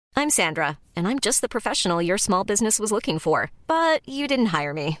I'm Sandra, and I'm just the professional your small business was looking for. But you didn't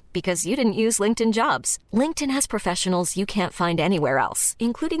hire me because you didn't use LinkedIn Jobs. LinkedIn has professionals you can't find anywhere else,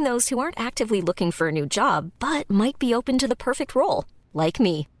 including those who aren't actively looking for a new job, but might be open to the perfect role, like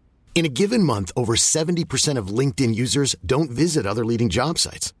me. In a given month, over 70% of LinkedIn users don't visit other leading job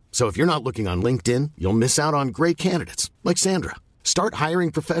sites. So if you're not looking on LinkedIn, you'll miss out on great candidates like Sandra. Start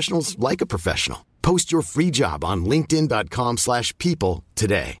hiring professionals like a professional. Post your free job on linkedin.com/people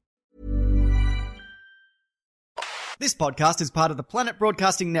today. This podcast is part of the Planet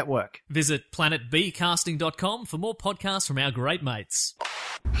Broadcasting Network. Visit planetbcasting.com for more podcasts from our great mates.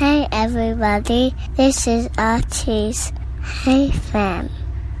 Hey everybody, this is Archie's Hey Fam.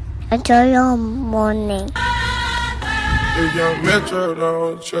 Enjoy your morning. If Young Metro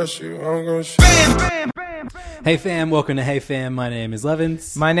don't trust you, I'm gonna shoot. Hey fam, welcome to Hey Fam. My name is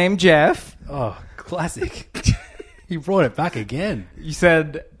Levins. My name Jeff. Oh, classic. You brought it back again. You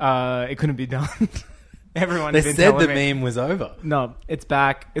said it couldn't be done. Everyone's They been said telling the me. meme was over. No, it's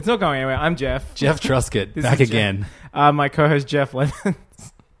back. It's not going anywhere. I'm Jeff. Jeff Truscott, This back is again. Jeff. My co-host Jeff Levins.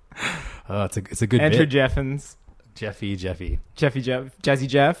 Oh, it's a good Andrew bit. Jeffins. Jeffy. Jazzy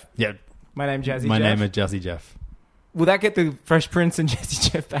Jeff. Yeah. My name Jazzy My Jeff. name is Jazzy Jeff. Will that get the Fresh Prince and Jazzy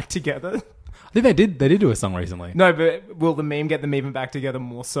Jeff back together? I think they did do a song recently. No, but will the meme get them even back together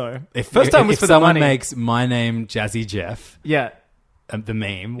more so? If, First time was if for the someone money. makes my name Jazzy Jeff, Yeah. the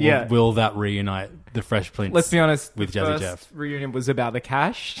meme, Yeah. will that reunite the Fresh Prince? Let's be honest. with the Jazzy first Jeff. reunion was about the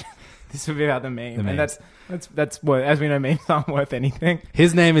cash. This will be about the meme. The And memes. that's what, as we know, memes aren't worth anything.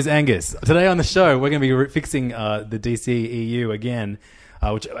 His name is Angus. Today on the show, we're going to be fixing the DCEU again,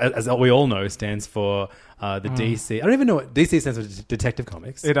 which, as we all know, stands for the DC. I don't even know what DC stands for. Detective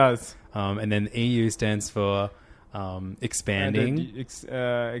Comics. It does. And then EU stands for expanding.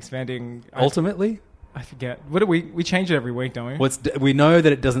 Expanding. Ultimately, I forget. What do we change it every week, don't we? we know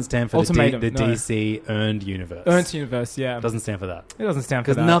that it doesn't stand for Ultimatum, the no. DC earned universe. Earned universe, yeah. Doesn't stand for that. It doesn't stand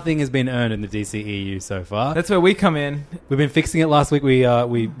for Because that. nothing has been earned in the DCEU so far. That's where we come in. We've been fixing it. Last week, we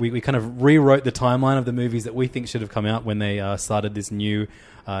kind of rewrote the timeline of the movies that we think should have come out when they started this new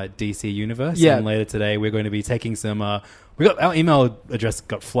DC universe. Yeah. And later today, we're going to be taking some. Our email address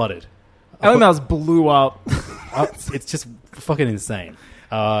got flooded. Our emails blew up. It's just fucking insane.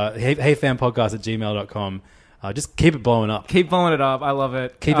 heyfanpodcast@gmail.com. Just keep it blowing up. Keep blowing it up. I love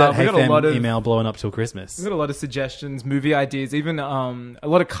it. Keep that we got a lot HeyFam of email blowing up till Christmas. We got a lot of suggestions, movie ideas, even a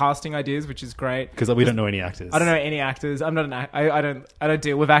lot of casting ideas, which is great. Because we don't know any actors. I don't know any actors. I'm not an I don't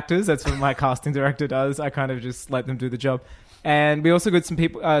deal with actors. That's what my casting director does. I kind of just let them do the job. And we also got some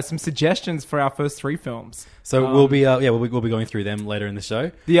people, some suggestions for our first 3 films. So we'll be going through them later in the show.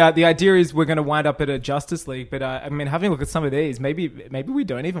 The idea is we're going to wind up at a Justice League, but I mean, having a look at some of these, maybe we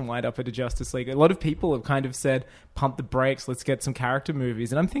don't even wind up at a Justice League. A lot of people have kind of said, "Pump the brakes, let's get some character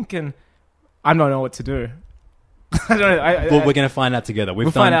movies," and I'm thinking, I don't know what to do. I don't know. Well, we're going to find out together.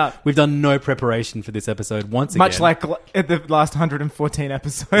 We'll find out. We've done no preparation for this episode once again. Much like at the last 114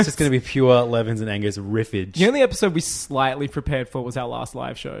 episodes. It's just going to be pure Levins and Angus riffage. The only episode we slightly prepared for was our last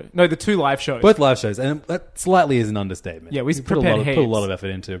live show. No, the 2 live shows. Both live shows, and that slightly is an understatement. Yeah, we put prepared a heaps. lot of effort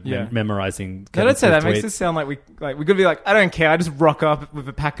into memorizing. No, don't say that. It makes tweets. it sound like we could be like, I don't care. I just rock up with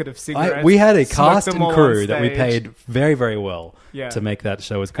a packet of cigarettes. We had a smoke cast them and all crew on that we stage. paid very, very well to make that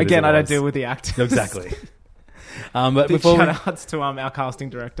show as good Again, as it I don't was. deal with the actors. Exactly. But Big before shout outs to our casting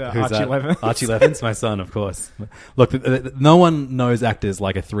director, Who's Archie that? Levins. Archie Levins, my son, of course. Look, no one knows actors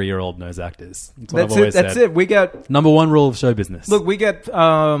like a 3-year-old knows actors. That's what I've always said. That's it. We get Number 1 rule of show business. Look, we get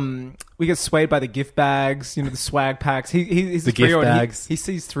swayed by the gift bags, the swag packs. He's The a gift 3-year-old. bags. He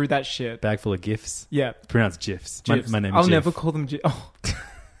sees through that shit. Bag full of gifts. Yeah, It's pronounced GIFs. GIFs. My name is I'll GIF. never call them GIF. Oh,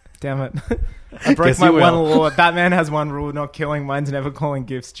 damn it! I broke Guess my you will. one law. Batman has one rule: not killing. Mine's never calling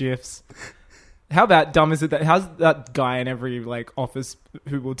gifts GIFs. How about dumb is it that how's that guy in every office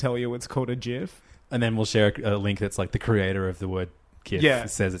who will tell you it's called a GIF? And then we'll share a link that's like the creator of the word GIF. Yeah. It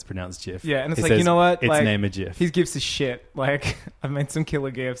says it's pronounced GIF. Yeah, and it's It like, says you know what? Its name a GIF. His gifts is shit. I've made some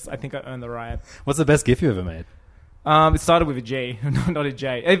killer gifts. I think I earned the right. What's the best GIF you ever made? It started with a G, not a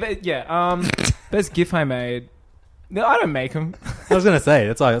J. Best GIF I made. No, I don't make them. I was going to say,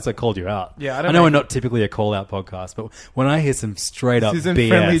 that's why I called you out. Yeah, I know we're not typically a call-out podcast, but when I hear some straight-up Susan BS...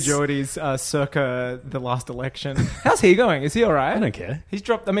 Friendly Geordies circa the last election. How's he going? Is he all right? I don't care. He's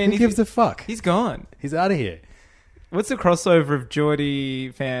dropped... Who gives a fuck? He's gone. He's out of here. What's the crossover of Geordie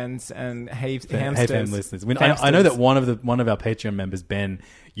fans and hamsters? Hey, fam listeners. I know that one of our Patreon members, Ben,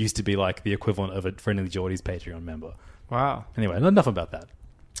 used to be like the equivalent of a Friendly Geordies Patreon member. Wow. Anyway, enough about that.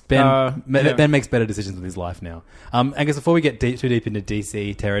 Ben makes better decisions with his life now. I guess before we get too deep into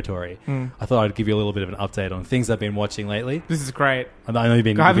DC territory, I thought I'd give you a little bit of an update on things I've been watching lately. This is great. I know you've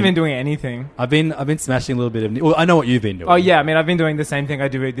been. I haven't been doing anything. I've been smashing a little bit of. Well, I know what you've been doing. Oh yeah, I mean I've been doing the same thing I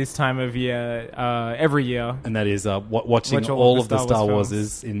do at this time of year every year, and that is watching all of the Star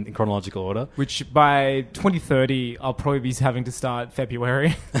Warses in chronological order. Which by 2030 I'll probably be having to start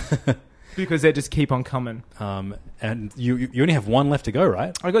February. Because they just keep on coming. And you only have one left to go,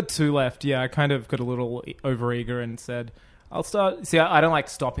 right? I got 2 left. Yeah, I kind of got a little overeager and said, I'll start. See, I don't like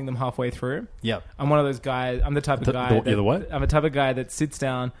stopping them halfway through. Yep. I'm one of those guys. I'm the type of guy. You're the what? I'm the type of guy that sits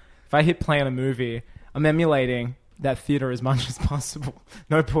down. If I hit play on a movie, I'm emulating that theater as much as possible.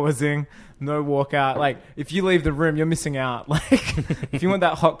 No pausing, no walkout. Like, if you leave the room, you're missing out. Like, if you want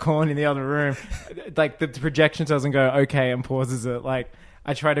that hot corn in the other room, like the projection doesn't go okay and pauses it. Like,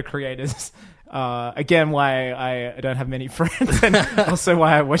 I try to create as again why I don't have many friends, and also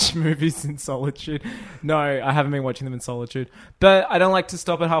why I watch movies in solitude. No, I haven't been watching them in solitude, but I don't like to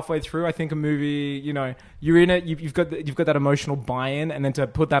stop it halfway through. I think a movie, you know, you're in it, you've got that emotional buy-in, and then to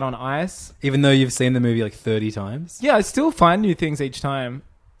put that on ice, even though you've seen the movie like 30 times. Yeah, I still find new things each time.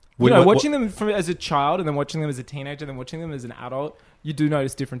 Watching them as a child, and then watching them as a teenager, and then watching them as an adult, you do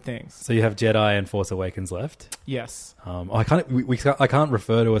notice different things. So you have Jedi and Force Awakens left. Yes. I can't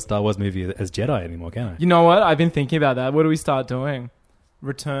refer to a Star Wars movie as Jedi anymore, can I? You know what? I've been thinking about that. What do we start doing?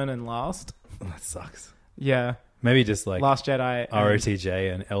 Return and Last. That sucks. Yeah. Maybe just like Last Jedi,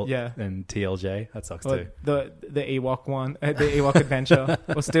 ROTJ and TLJ. That sucks too. The Ewok one, the Ewok Adventure,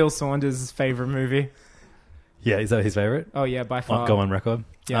 or Steele Saunders' favorite movie. Yeah, is that his favorite? Oh yeah, by far. Go on record.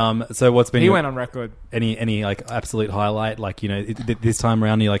 Yeah. So what's been? He went on record. Any like absolute highlight? Like, you know, this time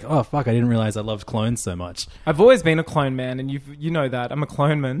around, you're like, oh fuck, I didn't realize I loved clones so much. I've always been a clone man, and you know that I'm a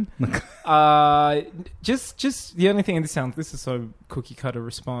clone man. Just the only thing, and this is so cookie cutter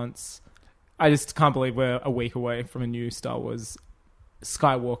response. I just can't believe we're a week away from a new Star Wars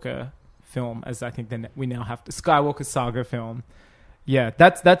Skywalker film, as I think we now have to Skywalker saga film. Yeah,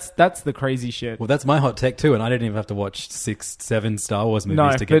 that's the crazy shit. Well, that's my hot take too, and I didn't even have to watch 6-7 Star Wars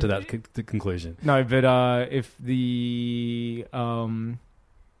movies to get to that conclusion. No, but if I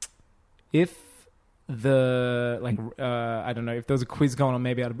don't know, if there was a quiz going on,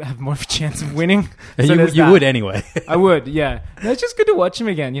 maybe I'd have more of a chance of winning. So you would anyway. I would, yeah. No, it's just good to watch them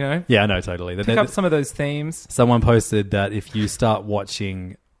again, you know? Yeah, no, totally. Pick up some of those themes. Someone posted that if you start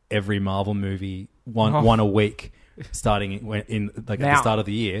watching every Marvel movie one a week, starting at the start of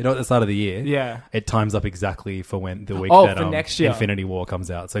the year, not at the start of the year, yeah, it times up exactly for when the week that for next year. Infinity War comes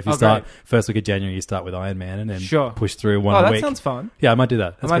out. So if you start first week of January, you start with Iron Man, and then push through one a week. That sounds fun. Yeah, I might do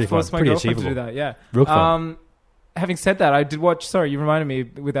that. That's pretty fun. Pretty achievable. To do that, yeah, real fun. Having said that, I did watch. Sorry, you reminded me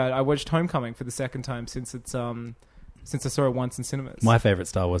with that. I watched Homecoming for the second time since I saw it once in cinemas. My favorite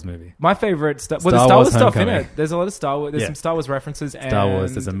Star Wars movie. My favorite there's Star Wars stuff in it. There's a lot of Star Wars. There's some Star Wars references. And Star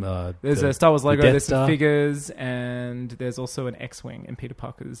Wars. There's a Star Wars logo. There's some figures, and there's also an X-wing in Peter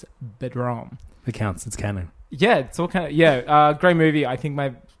Parker's bedroom. It counts. It's canon. Yeah, it's all kind of great movie. I think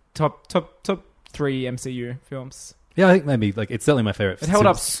my top 3 MCU films. Yeah, I think maybe it's certainly my favorite. It held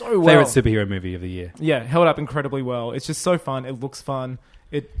up so well. Favorite superhero movie of the year. Yeah, held up incredibly well. It's just so fun. It looks fun.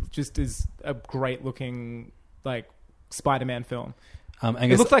 It just is a great looking Spider-Man film.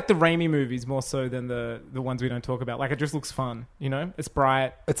 It looks like the Raimi movies more so than the ones we don't talk about. Like, it just looks fun, you know? It's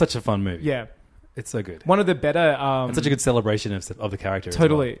bright. It's such a fun movie. Yeah. It's so good. One of the better... it's such a good celebration of the character.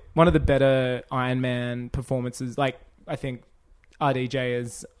 Totally. As well. One of the better Iron Man performances. Like, I think RDJ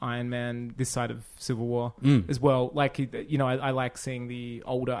as Iron Man this side of Civil War as well. Like, you know, I like seeing the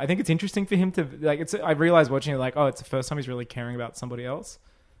older... I think it's interesting for him to... I realized watching it, it's the first time he's really caring about somebody else.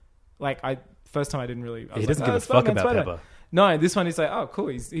 First time I didn't really... He doesn't give a fuck about Pepper. No, this one he's like, oh, cool.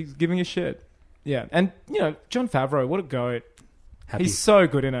 He's giving a shit. Yeah. And, you know, Jon Favreau, what a goat. Happy. He's so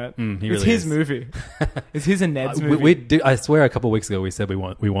good in it. It's his movie. It's his and Ned's movie. I swear a couple of weeks ago we said we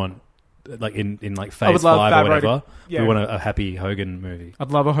want like in phase 5 or whatever. We want a Happy Hogan movie.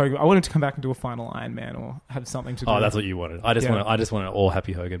 I'd love a Hogan. I want him to come back and do a final Iron Man or have something to do. Oh, that's what you wanted. I just want an all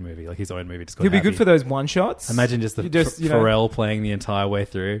Happy Hogan movie, like his own movie. Just he'll be good for those one shots. Imagine just Pharrell playing the entire way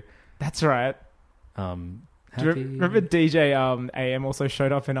through. That's right. Do you remember DJ AM also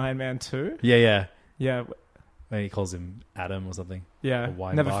showed up in Iron Man 2? Yeah. When he calls him Adam or something. Yeah,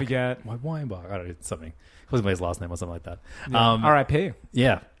 never forget. Weinbach. I don't know, something. He calls him by his last name or something like that. Yeah. R.I.P.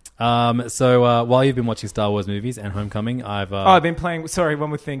 Yeah. So while you've been watching Star Wars movies and Homecoming, I've been playing... Sorry, one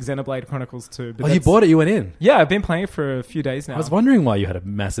more thing. Xenoblade Chronicles 2. But you bought it? You went in? Yeah, I've been playing it for a few days now. I was wondering why you had a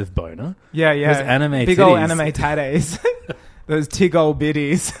massive boner. Yeah. Those anime big titties. old anime tatties. Those tig old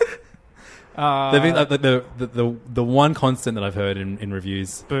biddies. The one constant that I've heard in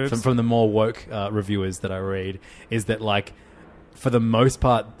reviews from the more woke reviewers that I read is that, like, for the most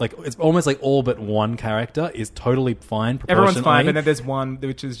part, like, it's almost like all but one character is totally fine. Everyone's fine, but then there's one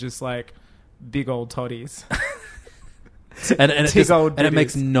which is just like big old toddies. and it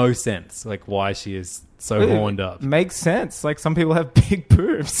makes no sense, like, why she is so horned up. Makes sense. Like, some people have big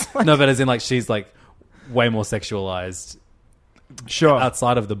boobs. No, but as in, like, she's like way more sexualized. Sure.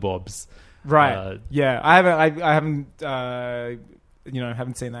 Outside of the bobs. Right. Yeah. I haven't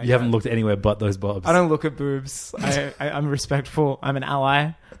haven't seen that. You haven't looked anywhere but those bobs. I don't look at boobs. I'm respectful. I'm an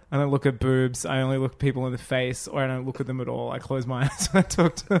ally. I don't look at boobs. I only look people in the face, or I don't look at them at all. I close my eyes when I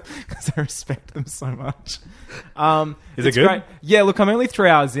talk to them because I respect them so much. Is it good? Great. Yeah, look, I'm only 3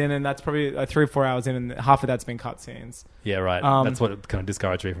 hours in, and that's probably 3 or 4 hours in, and half of that's been cutscenes. Yeah, right. That's what kind of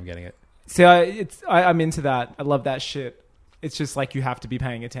discouraged me from getting it. See, I'm into that. I love that shit. It's just like you have to be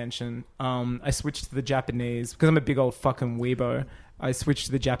paying attention. I switched to the Japanese because I'm a big old fucking weebo. I switched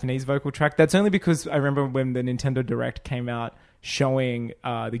to the Japanese vocal track. That's only because I remember when the Nintendo Direct came out showing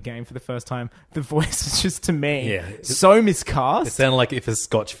the game for the first time, the voice was just, to me, so miscast. It sounded like if a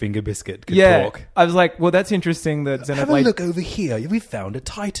Scotch finger biscuit could talk. I was like, well, that's interesting that Xenoblade... Have a look over here. We found a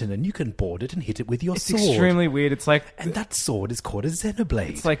Titan and you can board it and hit it with your sword. It's extremely weird. It's like... And that sword is called a Xenoblade.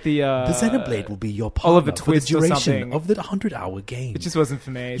 It's like the Xenoblade will be your partner Oliver Twist for the duration or something of the 100-hour game. It just wasn't for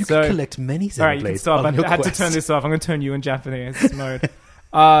me. You can collect many Xenoblades. All right, you can stop. I had to turn this off. I'm going to turn you in Japanese mode.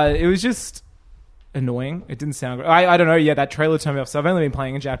 It was just... annoying. It didn't sound good. I don't know. Yeah, that trailer turned me off. So I've only been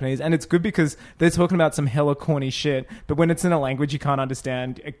playing in Japanese, and it's good because they're talking about some hella corny shit. But when it's in a language you can't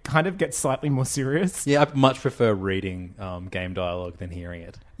understand, it kind of gets slightly more serious. Yeah, I much prefer reading game dialogue than hearing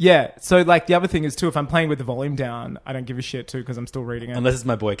it. Yeah. So, like, the other thing is too, if I'm playing with the volume down, I don't give a shit too because I'm still reading it. Unless it's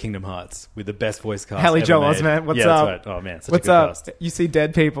my boy Kingdom Hearts with the best voice cast. Haley Joel Osment, what's up? That's right. Oh man, such what's a good up? cast. You see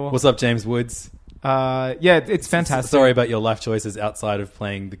dead people. What's up, James Woods? Yeah, it's fantastic. Sorry about your life choices outside of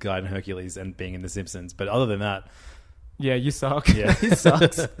playing the guy in Hercules and being in The Simpsons, but other than that, yeah, you suck. Yeah, he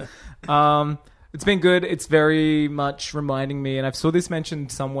sucks. It's been good. It's very much reminding me, and I've saw this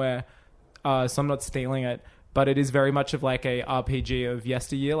mentioned somewhere, so I'm not stealing it, but it is very much of like a RPG of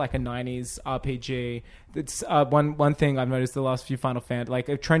yesteryear, like a 90s RPG. It's one thing I've noticed the last few like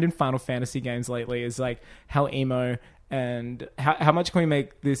a trend in Final Fantasy games lately is like how emo. And how much can we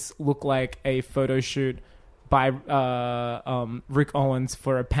make this look like a photo shoot by Rick Owens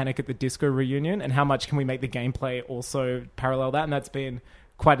for a Panic at the Disco reunion? And how much can we make the gameplay also parallel that? And that's been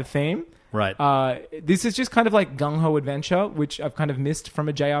quite a theme. Right. This is just kind of like gung-ho adventure, which I've kind of missed from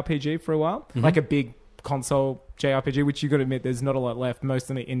a JRPG for a while. Mm-hmm. Like a big console JRPG, which you got to admit there's not a lot left. Most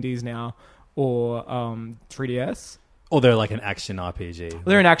of the indies now or 3DS. Or they're like an action RPG.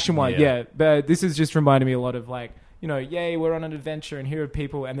 They're an action one, yeah. But this is just reminding me a lot of like, you know, yay, we're on an adventure and here are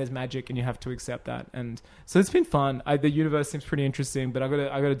people and there's magic and you have to accept that. And so it's been fun. The universe seems pretty interesting, but I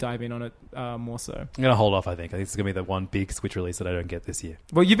gotta dive in on it more so. I'm gonna hold off. I think it's gonna be the one big Switch release that I don't get this year.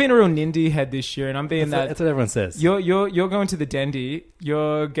 Well, you've been a real Nindy head this year, and I'm being that's what everyone says. You're going to the Dendy.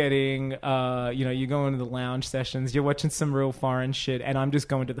 You're getting you're going to the lounge sessions. You're watching some real foreign shit, and I'm just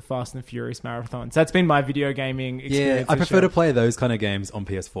going to the Fast and the Furious marathons. That's been my video gaming experience. Yeah, I prefer to play those kind of games on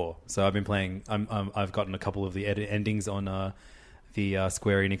PS4. So I've been playing. I've gotten a couple of the endings on the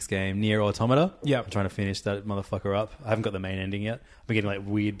Square Enix game Nier Automata. Yeah, I'm trying to finish that motherfucker up. I haven't got the main ending yet. I've been getting like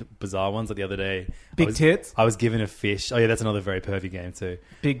weird, bizarre ones. Like the other day, tits. I was given a fish. Oh yeah, that's another very pervy game too.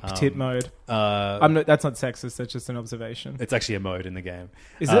 Big tit mode. That's not sexist. That's just an observation. It's actually a mode in the game.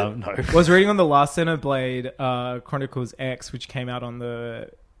 Is it? No. I was reading on the last Xenoblade Chronicles X, which came out on the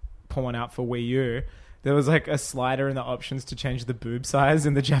one out for Wii U. There was like a slider in the options to change the boob size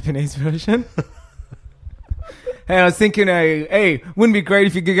in the Japanese version. Hey, I was thinking, hey, wouldn't it be great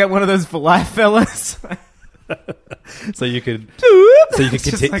if you could get one of those for life, fellas? so you could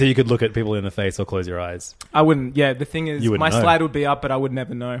look at people in the face or close your eyes. I wouldn't. Yeah, the thing is, my slide would be up, but I would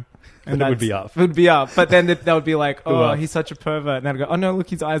never know. And it would be up. It would be up, but then they would be like, "Oh, he's such a pervert." And I'd go, "Oh no, look,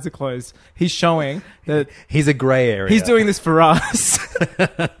 his eyes are closed. He's showing that he's a grey area. He's doing this for us."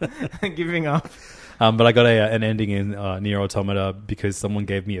 Giving up. But I got an ending in Nier Automata because someone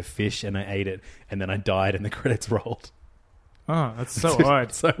gave me a fish and I ate it, and then I died and the credits rolled. Oh, that's so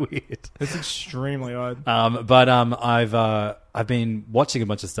odd. So weird. That's extremely odd. But I've been watching a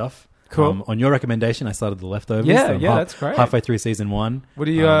bunch of stuff. Cool. On your recommendation, I started The Leftovers. Yeah, that's great. Halfway through season 1. What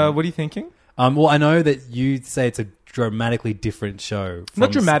are you thinking? Well, I know that you say it's a dramatically different show.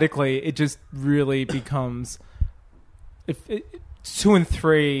 Not dramatically. It just really becomes... 2 and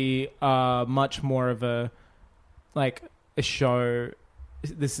 3 are much more of a show,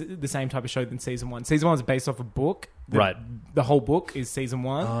 the same type of show than season 1. Season 1 is based off a book Right. The whole book is season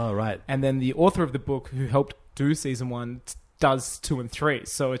 1. Oh, right. And then the author of the book who helped do season 1 does 2 and 3.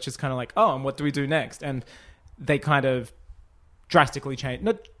 So it's just kind of like, oh, and what do we do next? And they kind of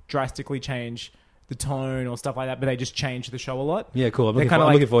not drastically change the tone or stuff like that, but they just change the show a lot. Yeah, cool. I'm They're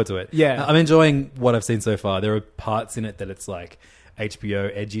looking forward to it. Yeah. I'm enjoying what I've seen so far. There are parts in it that it's like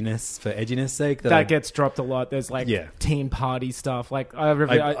HBO edginess for edginess sake. That gets dropped a lot. There's like Yeah. teen party stuff. Like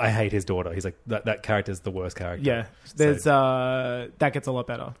I hate his daughter. He's like, that character's the worst character. yeah, there's that gets a lot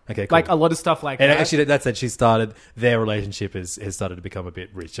better. Okay, cool. Like a lot of stuff like And that. actually, that said, their relationship has started to become a bit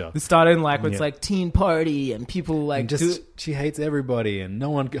richer. It started in like, it's Yeah. like teen party and people like And she hates everybody and no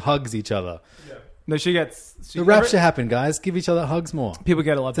one hugs each other. no, she gets The rapture happened, guys. Give each other hugs more. people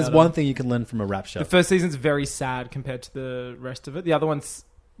get a lot There's better. one thing you can learn from a rapture. The first season's very sad compared to the rest of it. The other one's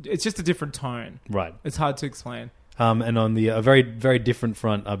it's just a different tone. Right. It's hard to explain. And on the a very, very different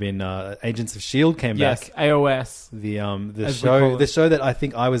front, I mean, Agents of S.H.I.E.L.D. came Yes, back. AOS. The As we call it. the show that I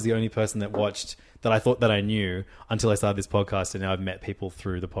think I was the only person that watched, that I thought that I knew until I started this podcast, and now I've met people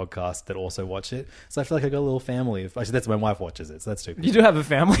through the podcast that also watch it. So I feel like I got a little family. Actually, that's my wife watches it, so that's stupid. You do have a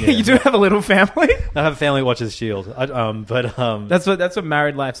family. Yeah. You do have a little family. I have a family that watches Shield. That's what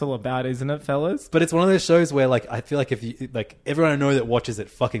married life's all about, isn't it, fellas? But it's one of those shows where, like, I feel like if you like, everyone I know that watches it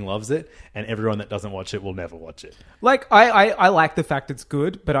fucking loves it, and everyone that doesn't watch it will never watch it. Like I like the fact it's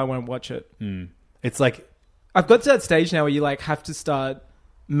good, but I won't watch it. It's like, I've got to that stage now where you like have to start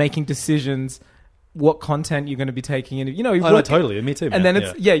making decisions what content you're going to be taking in. You know, totally. Me too, man. And then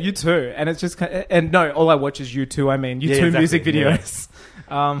it's you too. And it's just and no, all I watch is U2. I mean, U2 exactly. music videos.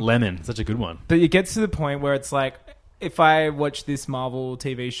 Lemon, such a good one. But it gets to the point where it's like, if I watch this Marvel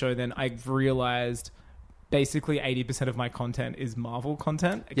TV show, then I've realized basically 80% of my content is Marvel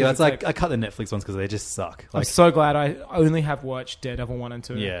content. Yeah, it's like I cut the Netflix ones because they just suck. I'm Like, so glad I only have watched Daredevil 1 and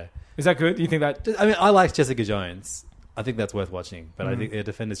 2. yeah. Is that good? Do you think that? I mean, I like Jessica Jones. I think that's worth watching, but I think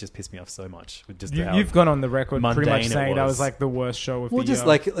Defenders just pissed me off so much. With just how You've gone on the record pretty much mundane it saying that was. was like the worst show of the just year.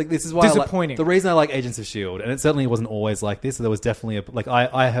 like this is why Disappointing. the reason I like Agents of S.H.I.E.L.D., and it certainly wasn't always like this. There was definitely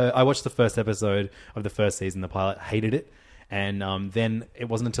I watched the first episode of the first season, the pilot, hated it. And then it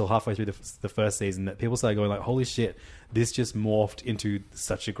wasn't until halfway through the first season that people started going like, holy shit, this just morphed into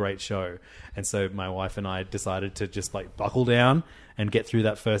such a great show. And so my wife and I decided to just like buckle down and get through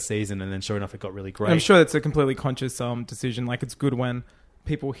that first season. And then sure enough, it got really great. I'm sure that's a completely conscious decision. Like, it's good when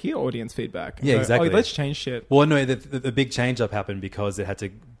people hear audience feedback. And Yeah, go, exactly. Oh, let's change shit. Well, no, the big change up happened because it had to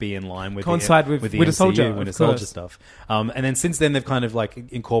be in line with Coincide the with the Winter MCU, Soldier, Winter of Soldier course. stuff. And then since then, they've kind of like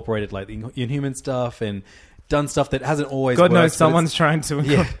incorporated like the Inhuman stuff and done stuff that hasn't always God worked, knows but someone's trying to.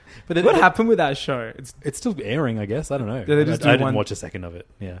 Yeah. But What happened with that show? It's still airing, I guess. I don't know. they just do I didn't one- watch a second of it.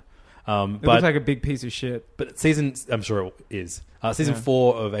 Yeah. It looked But like a big piece of shit. But I'm sure it is. Season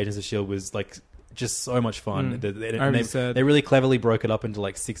 4 of Agents of S.H.I.E.L.D. was like just so much fun. They really cleverly broke it up into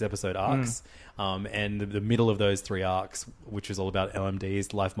like 6 episode arcs. And the middle of those 3 arcs, which was all about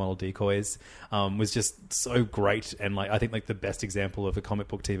LMDs, life model decoys, was just so great. And like I think like the best example of a comic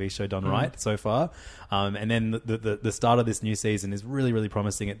book TV show done right so far. And then the start of this new season is really, really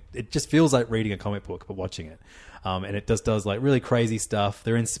promising. It just feels like reading a comic book but watching it. And it just does like really crazy stuff.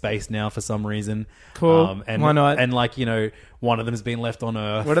 They're in space now for some reason. Cool. And, Why not? And like, you know, one of them has been left on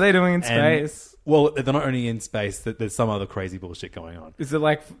Earth. What are they doing in And- space? Well, they're not only in space. There's some other crazy bullshit going on. Is it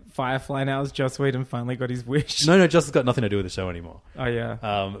like Firefly now? Has Joss Whedon finally got his wish? No, Justin's got nothing to do with the show anymore. Oh, yeah.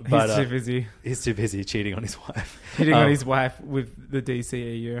 But He's too busy. He's too busy cheating on his wife. Hitting on his wife with the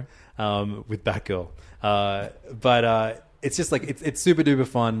DCEU. With Batgirl. But it's just like it's super duper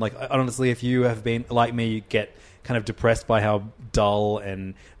fun. Like honestly, if you have been like me, you get kind of depressed by how dull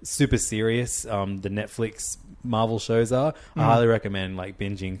and super serious the Netflix Marvel shows are. I highly recommend like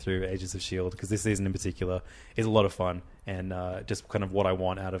binging through Agents of S.H.I.E.L.D. because this season in particular is a lot of fun and just kind of what I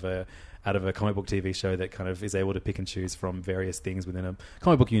want out of a comic book TV show that kind of is able to pick and choose from various things within a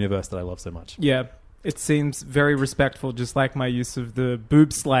comic book universe that I love so much. Yeah. It seems very respectful, just like my use of the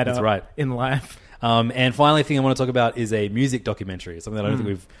boob slider That's right. in life. And finally, thing I want to talk about is a music documentary. Something that I don't think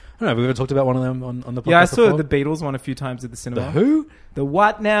we've ever talked about one of them on the podcast. Yeah, I saw before? the Beatles one a few times at the cinema. The Who? The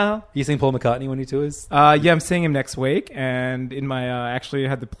what now? You seen Paul McCartney when he tours? Yeah, I'm seeing him next week, and in my actually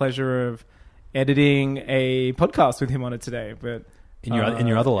had the pleasure of editing a podcast with him on it today. But In your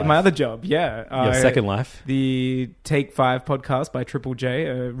other life? in my other job, yeah, Your second life? the Take 5 podcast by Triple J,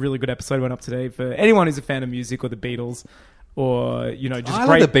 a really good episode went up today for anyone who's a fan of music or the Beatles, or you know, just I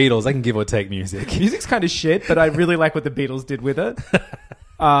great like the Beatles. I can give or take music. music's kind of shit, but I really like what the Beatles did with it.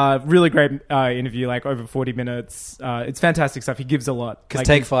 Really great interview, like over 40 minutes. It's fantastic stuff. He gives a lot. Because Like,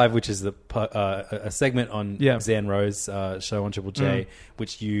 Take 5, which is a segment on Yeah. Zan Rowe's show on Triple J,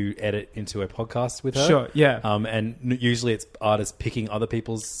 which you edit into a podcast with her. Sure, yeah. And usually it's artists picking other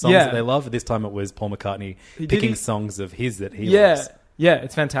people's songs Yeah. that they love. This time it was Paul McCartney Did picking he- songs of his that he yeah, loves. yeah,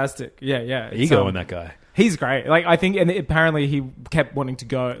 it's fantastic. Yeah. Ego in that guy. He's great. Like, I think, and apparently he kept wanting to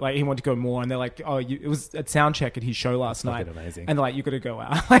go. Like, he wanted to go more, and they're like, "Oh, it was at soundcheck at his show last night." fucking amazing. And they're like, "You got to go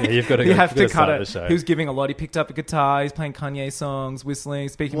out. Like, Yeah, you've gotta you go- have you've to gotta cut start it." the show. He was giving a lot. He picked up a guitar. He's playing Kanye songs, whistling,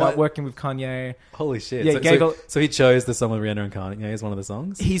 speaking What? about working with Kanye. Holy shit. Yeah, so, gave so, a- so he chose the song with Rihanna and Kanye as one of the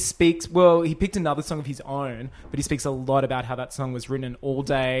songs? He speaks, well, he picked another song of his own, but he speaks a lot about how that song was written all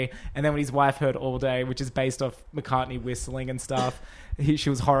day. And then when his wife heard All Day, which is based off McCartney whistling and stuff, she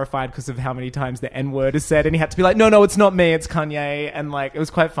was horrified because of how many times the N-word is said. And he had to be like, no, it's not me, it's Kanye. And like, it was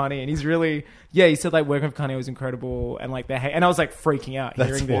quite funny. And he's really, he said like working with Kanye was incredible. And like, and I was like freaking out That's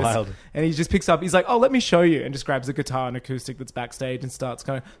hearing this. wild. And he just picks up, he's like, oh, let me show you. And just grabs a guitar and acoustic that's backstage and starts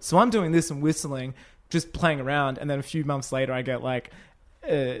going, so I'm doing this and whistling, just playing around. And then a few months later, I get like,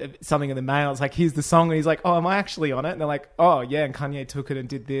 something in the mail. It's like, here's the song, and he's like, oh, am I actually on it? And they're like, oh yeah, and Kanye took it and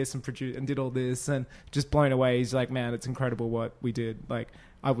did this and produced and did all this, and just blown away. He's like, man, it's incredible what we did. Like,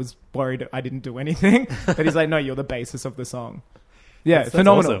 I was worried I didn't do anything, but he's like, no, you're the basis of the song. Yeah, That's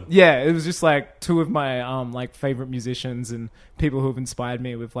phenomenal. awesome. Yeah, it was just like two of my like favorite musicians and people who have inspired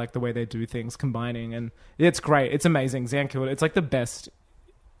me with like the way they do things, combining, and it's great. It's amazing. Zan killed it. It's like the best.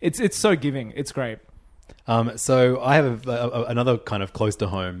 It's so giving. It's great. So I have another kind of close to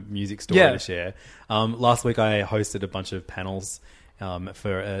home music story Yeah. to share. Last week I hosted a bunch of panels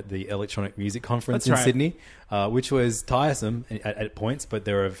for the Electronic Music Conference That's in right. Sydney, which was tiresome at points, but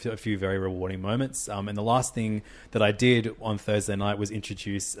there were a few very rewarding moments. And the last thing that I did on Thursday night was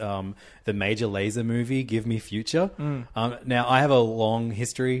introduce the Major Lazer movie, Give Me Future. Now, I have a long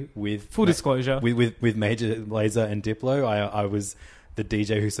history with... Full disclosure. With Major Lazer and Diplo. I was the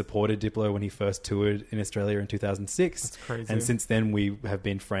DJ who supported Diplo when he first toured in Australia in 2006. That's crazy. And since then, we have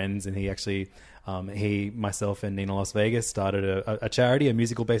been friends, and he actually... myself and Nina Las Vegas started a charity, a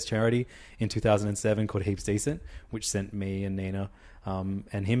musical-based charity in 2007 called Heaps Decent, which sent me and Nina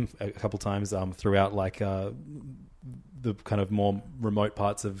and him a couple times throughout like the kind of more remote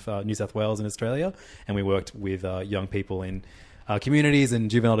parts of New South Wales and Australia. And we worked with young people in communities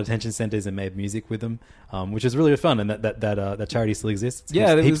and juvenile detention centres and made music with them, which is really fun. And that charity still exists. It's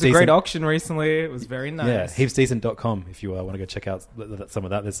Yeah, there Heaps was a great Decent. auction recently. It was very nice. Yeah, heapsdecent.com if you want to go check out some of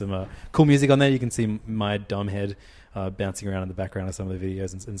that. There's some cool music on there. You can see my dumb head bouncing around in the background of some of the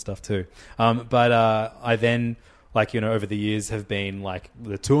videos and stuff too. But I then, like, over the years have been like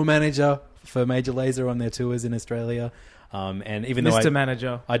the tour manager for Major Lazer on their tours in Australia. And even though Mr.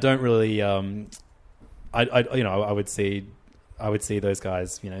 Manager. I don't really, I would see those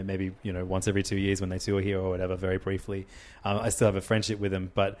guys, maybe, once every 2 years when they tour here or whatever, very briefly. I still have a friendship with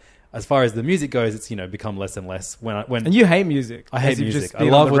them, but as far as the music goes, it's, become less and less. And you hate music. I hate as you've music. just I been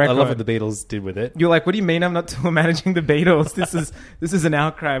love on the what record. the Beatles did with it. You're like, what do you mean I'm not tour managing the Beatles? This is an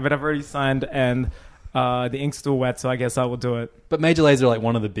outcry, but I've already signed, and the ink's still wet, so I guess I will do it. But Major Lazer are like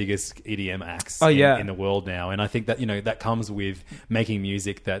one of the biggest EDM acts yeah. in the world now. And I think that, that comes with making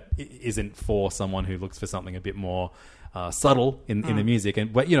music that isn't for someone who looks for something a bit more subtle in the music.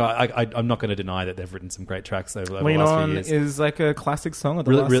 But I'm not going to deny that they've written some great tracks over the Lean last On few years. is like a classic song of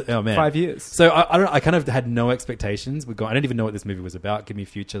the Really, last man. 5 years. So I kind of had no expectations. I didn't even know what this movie was about. Give Me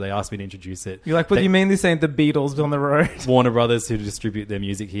Future. They asked me to introduce it. You're like, what do you mean this ain't the Beatles on the road? Warner Brothers, who distribute their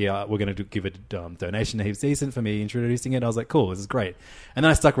music here, we're going to give a donation to Heaps Decent for me introducing it. I was like, cool, this is great. And then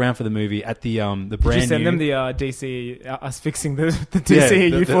I stuck around for the movie at the brand Did you send new... them the DC, us fixing the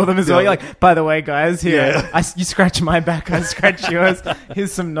DCEU for them as the- well? You're like, by the way, guys, here, Yeah. you scratch my back, I scratch yours.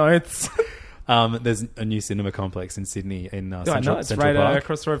 Here's some notes. There's a new cinema complex in Sydney in I Central, know, it's Central right Park.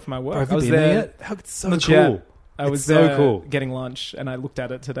 across the road from my work. Have I you was been there there. yet? How, it's so Not cool. yet. I was it's so there cool. getting lunch, and I looked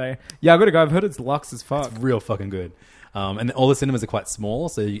at it today. Yeah, I got to go. I've heard it's luxe as fuck. It's real fucking good. And all the cinemas are quite small,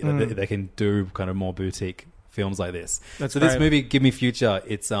 so they can do kind of more boutique films like this. That's so this great. movie, Give Me Future,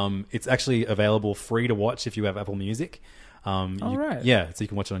 it's actually available free to watch if you have Apple Music. Right. Yeah, so you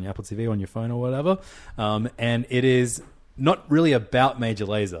can watch it on your Apple TV, on your phone or whatever. And it is not really about Major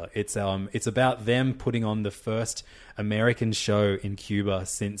Lazer. It's about them putting on the first American show in Cuba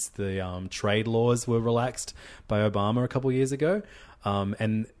since the trade laws were relaxed by Obama a couple of years ago.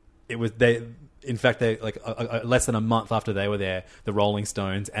 And it was in fact, they less than a month after they were there, the Rolling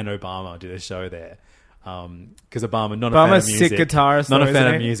Stones and Obama did a show there. Because Obama, not a fan of Obama's music. sick guitarist, Not though, a fan isn't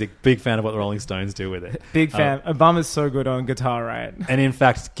of he? music. Big fan of what the Rolling Stones do with it. Big fan. Obama's so good on guitar, right? And in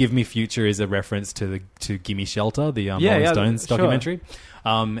fact, "Give Me Future" is a reference to Gimme Shelter, the Rolling yeah, Stones sure. documentary.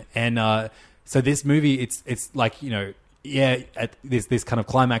 So this movie, it's like, this kind of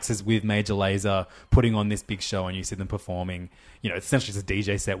climaxes with Major Lazer putting on this big show, and you see them performing. It's essentially just a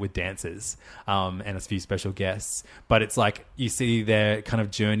DJ set with dancers and a few special guests. But it's like you see their kind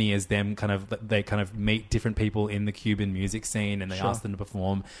of journey as they kind of meet different people in the Cuban music scene, and they ask them to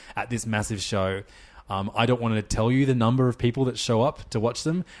perform at this massive show. I don't want to tell you the number of people that show up to watch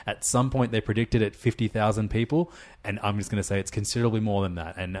them. At some point, they predicted at 50,000 people, and I'm just going to say it's considerably more than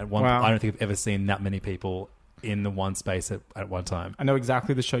that. And I don't think I've ever seen that many people in the one space at one time. I know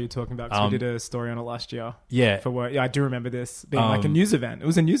exactly the show you're talking about because we did a story on it last year. Yeah. For work. Yeah, I do remember this being like a news event. It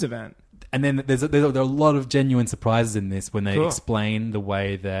was a news event. And then there are a lot of genuine surprises in this when they explain the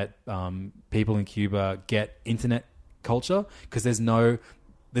way that people in Cuba get internet culture, because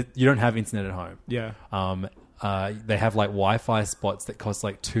you don't have internet at home. Yeah. They have like Wi-Fi spots that cost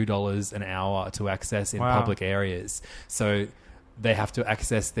like $2 an hour to access in public areas. So they have to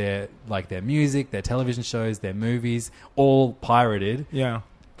access their music, their television shows, their movies, all pirated. Yeah.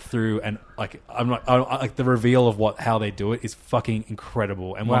 Through the reveal of how they do it is fucking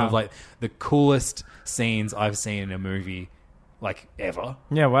incredible, and one of like the coolest scenes I've seen in a movie like ever.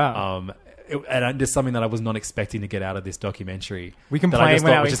 Yeah. Wow. And just something that I was not expecting to get out of this documentary. We complain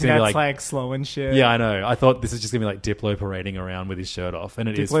when our internet's like slow and shit. Yeah, I know. I thought this was just gonna be like Diplo parading around with his shirt off, and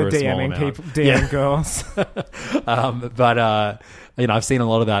it is for a small DMing amount. people, DMing girls. But I've seen a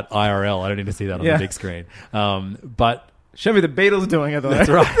lot of that IRL. I don't need to see that on the big screen. But show me the Beatles doing it, though. that's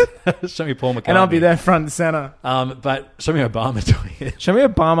right. Show me Paul McCartney, and I'll be there front and center. But show me Obama doing it. Show me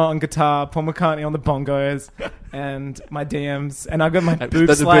Obama on guitar, Paul McCartney on the bongos, and my DMs, and I got my boob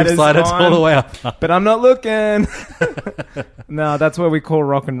sliders on, all the way up. But I'm not looking. No, that's what we call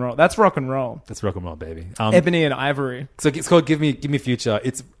rock and roll. That's rock and roll. That's rock and roll, baby. Ebony and Ivory. So it's called Give Me Future.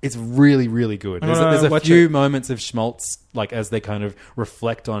 It's really, really good. There's a few moments of schmaltz, like as they kind of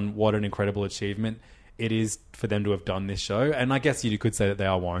reflect on what an incredible achievement it is for them to have done this show. And I guess you could say that they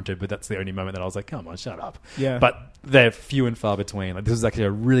are warranted, but that's the only moment that I was like, come on, shut up. Yeah. But they're few and far between. Like, this is actually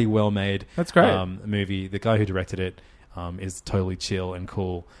a really well-made That's great. movie. The guy who directed it is totally chill and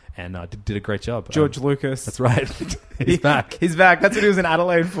cool, and did a great job. George Lucas. That's right. He's back. He's back. That's what he was in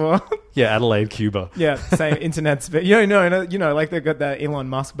Adelaide for. Yeah, Adelaide, Cuba. Yeah, same internet's. But like they've got that Elon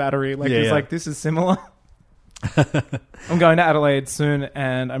Musk battery. Like like this is similar. I'm going to Adelaide soon,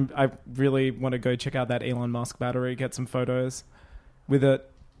 and I really want to go check out that Elon Musk battery, get some photos with it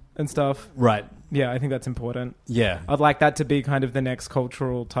and stuff. Right. Yeah, I think that's important. Yeah. I'd like that to be kind of the next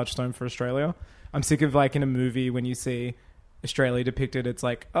cultural touchstone for Australia. I'm sick of like in a movie when you see Australia depicted, it's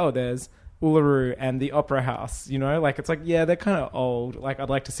like, oh, there's Uluru and the Opera House, like it's like, yeah, they're kind of old. Like I'd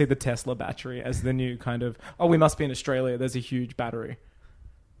like to see the Tesla battery as the new kind of, oh, we must be in Australia. There's a huge battery.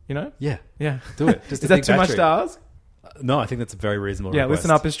 Yeah. Yeah. Do it. Just Is that too much to ask? No, I think that's a very reasonable Yeah, request.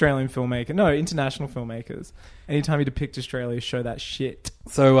 listen up, Australian filmmaker. No, international filmmakers. Anytime you depict Australia, show that shit.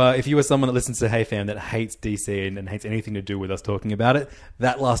 So if you were someone that listens to Hey Fam that hates DC and hates anything to do with us talking about it,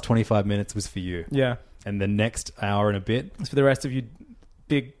 that last 25 minutes was for you. Yeah. And the next hour and a bit... It's for the rest of you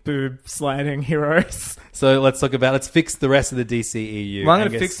big boob sliding heroes. So let's fix the rest of the DCEU. Well, I'm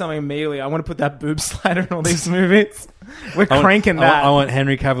going to fix something immediately. I want to put that boob slider in all these movies. We're cranking that. I want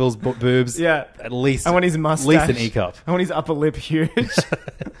Henry Cavill's boobs. Yeah. At least. I want his mustache. At least an E-cup. I want his upper lip huge.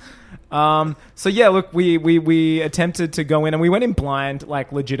 So yeah, look, we attempted to go in and we went in blind,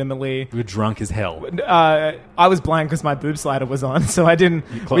 like legitimately. We were drunk as hell. I was blind because my boob slider was on, so I didn't.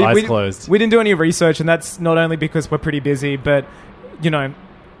 Eyes closed. We didn't do any research, and that's not only because we're pretty busy, but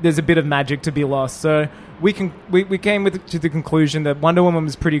there's a bit of magic to be lost. So we came to the conclusion that Wonder Woman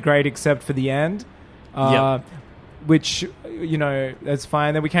was pretty great, except for the end. Which that's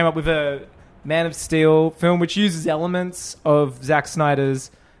fine. Then we came up with a Man of Steel film, which uses elements of Zack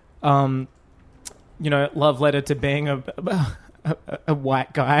Snyder's, love letter to being a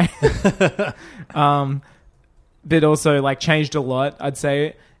white guy, but also like changed a lot, I'd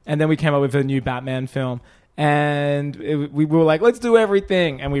say. And then we came up with a new Batman film, and we were like, let's do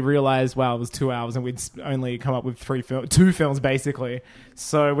everything. And we realized, wow, it was 2 hours, and we'd only come up with two films basically.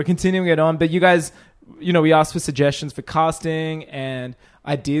 So we're continuing it on, but you guys. We asked for suggestions for casting and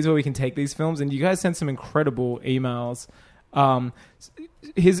ideas where we can take these films, and you guys sent some incredible emails. Before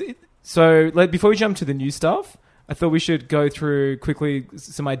we jump to the new stuff, I thought we should go through quickly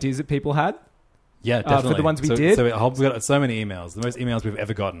some ideas that people had. Yeah, definitely. For the ones we did. So Hobbs got so many emails, the most emails we've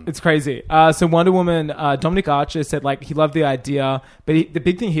ever gotten. It's crazy. So Wonder Woman, Dominic Archer said like he loved the idea, but the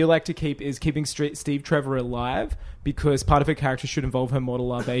big thing he'd like to keep is keeping Steve Trevor alive because part of her character should involve her mortal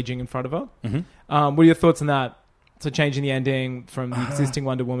love aging in front of her. Mm-hmm. What are your thoughts on that? So changing the ending from the existing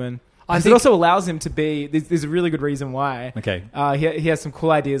Wonder Woman. It also allows him to be... There's a really good reason why. Okay. He has some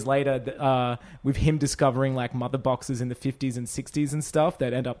cool ideas later with him discovering like mother boxes in the 50s and 60s and stuff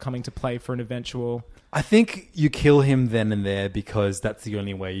that end up coming to play for an eventual... I think you kill him then and there because that's the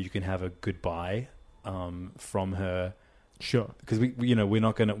only way you can have a goodbye from her. Sure. Because we're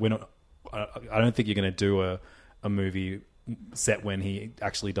not. I don't think you're gonna do a movie set when he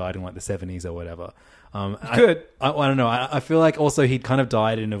actually died in like the 70s or whatever. Good. I don't know. I feel like also he'd kind of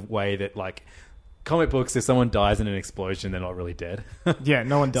died in a way that like comic books, if someone dies in an explosion, they're not really dead. Yeah,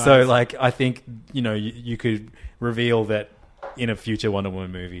 no one dies. So like I think you could reveal that in a future Wonder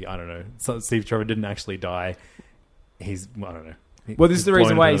Woman movie. I don't know. So Steve Trevor didn't actually die. I don't know. Well, this is the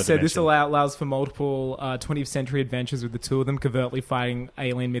reason why he said dimension. this allows for multiple 20th century adventures with the two of them covertly fighting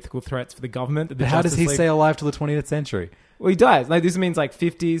alien mythical threats for the government. But how does he stay alive till the 20th century? Well, he dies. Like this means like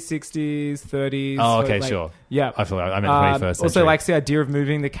 50s, 60s, 30s. Oh, okay, like, sure. Yeah. I feel like I meant 21st century. Also likes the idea of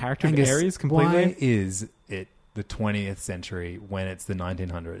moving the character of Ares completely. Why is it the 20th century when it's the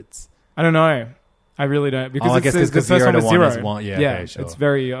 1900s? I don't know. I really don't. Because I guess the first one was 0 to 1 zero. is 1. Yeah, okay, sure. It's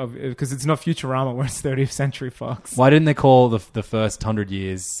very... Because it's not Futurama where it's 30th century Fox. Why didn't they call the first 100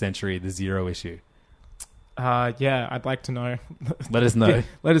 years century the 0 issue? Yeah, I'd like to know. Let us know.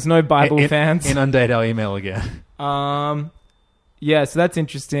 Let us know, Bible fans. Inundate our email again. Yeah, so that's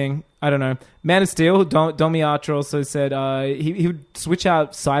interesting. I don't know. Man of Steel, Domi Archer also said he would switch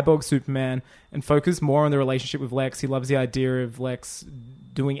out Cyborg Superman and focus more on the relationship with Lex. He loves the idea of Lex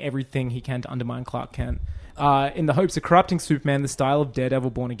doing everything he can to undermine Clark Kent in the hopes of corrupting Superman the style of Daredevil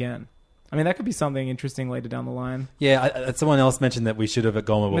Born Again. I mean, that could be something interesting later down the line. Yeah, someone else mentioned that we should have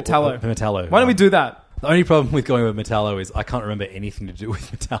gone with Metallo. Why don't we do that? The only problem with going with Metallo is I can't remember anything to do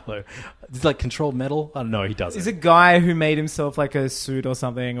with Metallo. It's like control metal? I don't know, he doesn't. He's a guy who made himself like a suit or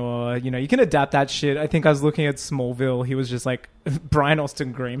something, or, you can adapt that shit. I think I was looking at Smallville. He was just like, Brian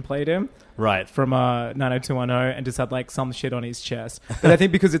Austin Green played him. Right. From 90210 and just had like some shit on his chest. But I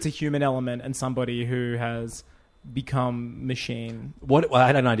think because it's a human element and somebody who has become machine. I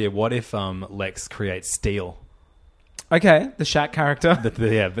had an idea. What if Lex creates Steel? Okay, the Shaq character. The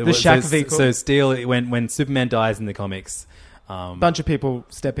Shaq vehicle. So Steel, when Superman dies in the comics, bunch of people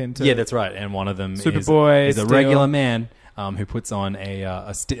step into. Yeah, that's right. And one of them Superboy is a regular man who puts on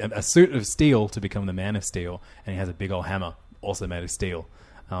a suit of steel to become the Man of Steel, and he has a big old hammer, also made of steel.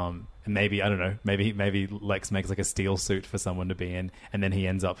 And maybe I don't know. Maybe Lex makes like a steel suit for someone to be in, and then he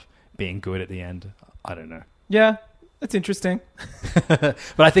ends up being good at the end. I don't know. Yeah. That's interesting. But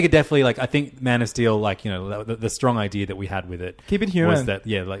I think it definitely, I think Man of Steel, the strong idea that we had with it. Keep it human. Was that,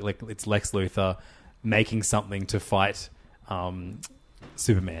 it's Lex Luthor making something to fight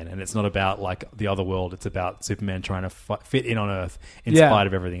Superman. And it's not about, the other world. It's about Superman trying to fit in on Earth in spite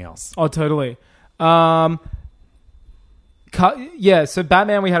of everything else. Oh, totally. So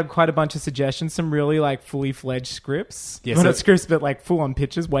Batman, we had quite a bunch of suggestions, some really fully fledged scripts. Yeah, not scripts, but full on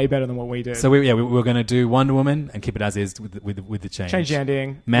pitches, way better than what we did. So we were going to do Wonder Woman and keep it as is with the change. Change the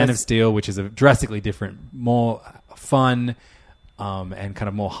ending. Man of Steel, which is a drastically different, more fun, and kind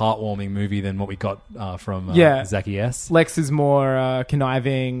of more heartwarming movie than what we got from Zachy S. Lex is more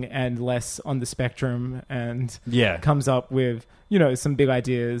conniving and less on the spectrum, and comes up with some big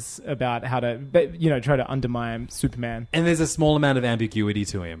ideas about how to try to undermine Superman. And there's a small amount of ambiguity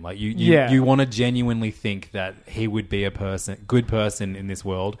to him. You want to genuinely think that he would be a good person in this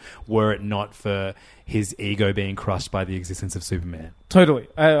world were it not for his ego being crushed by the existence of Superman. Totally,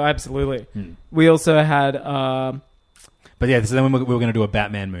 absolutely. We also had. But yeah, so then we were going to do a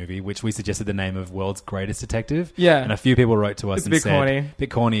Batman movie, which we suggested the name of World's Greatest Detective. Yeah. And a few people wrote to us and said... corny.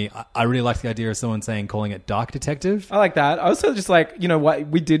 Bit corny. I really liked the idea of someone calling it Dark Detective. I like that. I also just what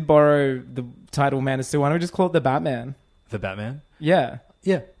we did borrow the title Man of Steel. Why don't we just call it The Batman? The Batman? Yeah.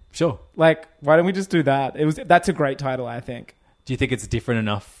 Yeah, sure. Why don't we just do that? That's a great title, I think. Do you think it's different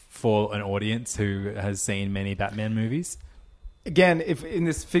enough for an audience who has seen many Batman movies? Again, if in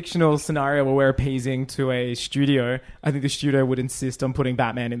this fictional scenario where we're appeasing to a studio, I think the studio would insist on putting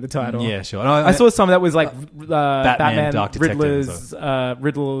Batman in the title. Yeah, sure. I saw some that was Batman, Dark Riddler's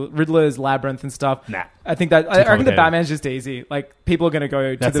Labyrinth and stuff. Nah. I think that I reckon the Batman's just easy. People are going to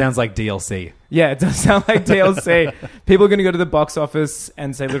go. That sounds like DLC. Yeah, it does sound like DLC. People are going to go to the box office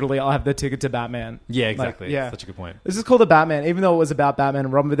and say, literally, I'll have the ticket to Batman. Yeah, exactly. Such a good point. It's just called The Batman, even though it was about Batman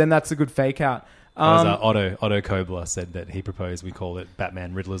and Robin. But then that's a good fake out. Otto Kobler said that he proposed we call it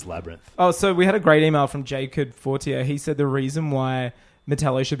Batman Riddler's Labyrinth. Oh, so we had a great email from Jacob Fortier. He said the reason why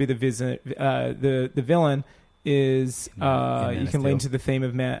Metallo should be the villain is in Man you of can lean Steel. to the theme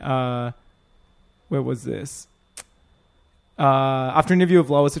of where was this? After an interview of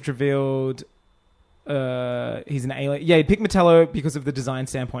Lois, it revealed he's an alien. Yeah, he picked Metallo because of the design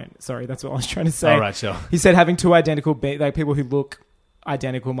standpoint. Sorry, that's what I was trying to say. All right, sure. He said having two identical like people who look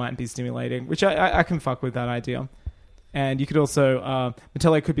identical might be stimulating, which I can fuck with that idea. And you could also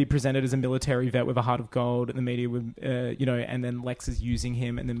Metallo could be presented as a military vet with a heart of gold, and the media would and then Lex is using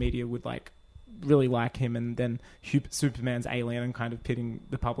him, and the media would really like him, and then Superman's alien and kind of pitting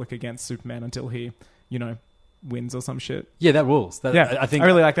the public against Superman until he wins or some shit. Yeah, that rules. I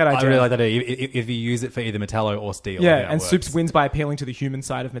really like that idea. I really like that idea. If you use it for either Metallo or Steel. Yeah, I think that and works. Supes wins by appealing to the human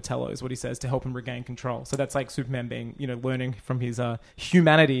side of Metallo, is what he says, to help him regain control. So that's like Superman being, learning from his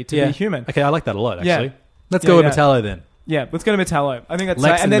humanity to be human. Okay, I like that a lot, actually. Yeah. Let's Yeah, go with yeah. Metallo then. Yeah, let's go to Metallo. I think that's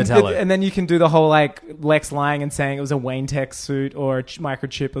Lex and and then Metallo. and then you can do the whole Lex lying and saying it was a Wayne Tech suit or a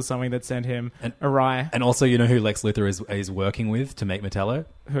microchip or something that sent him awry. And also, you know who Lex Luthor is working with to make Metallo?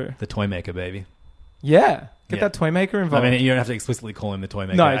 Who? The Toymaker, baby. Yeah, get Yeah. that toy maker I involved. mean, you don't have to explicitly call him the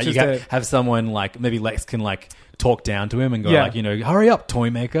Toymaker. No, it's you just have someone maybe Lex can talk down to him and go Yeah. hurry up,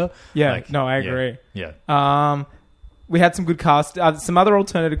 Toymaker. Yeah, no, I agree. Yeah. We had some good cast, some other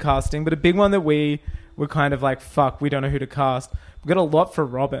alternative casting, but a big one that we were kind of like, fuck, we don't know who to cast. We got a lot for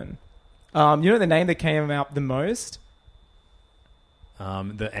Robin. The name that came out the most?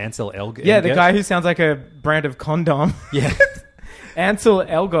 The Ansel Elgort. Yeah, the guy who sounds like a brand of condom. Yeah. Ansel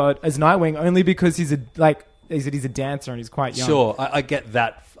Elgort as Nightwing, only because he's a dancer and he's quite young. Sure, I get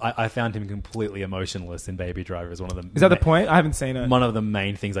that. I found him completely emotionless in Baby Driver as one of them. Is that the point? I haven't seen it. One of the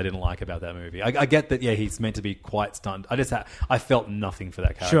main things I didn't like about that movie. I get that. Yeah, he's meant to be quite stunned. I felt nothing for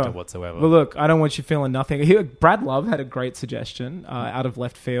that character whatsoever. Well, look, I don't want you feeling nothing. Brad Love had a great suggestion out of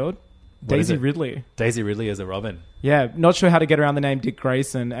left field. What is Daisy it? Ridley. Daisy Ridley as a Robin. Yeah, not sure how to get around the name Dick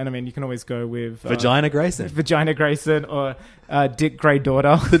Grayson, and I mean you can always go with Vagina Grayson. Vagina Grayson or Dick Grey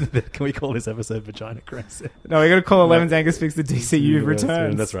Daughter. Can we call this episode Vagina Grayson? No, we got to call 11's Angus Fix the DCU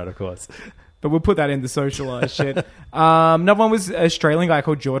returns. That's right, of course. But we'll put that in the socialized shit. Another one was an Australian guy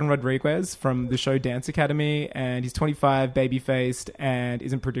called Jordan Rodriguez from the show Dance Academy, and he's 25, baby-faced, and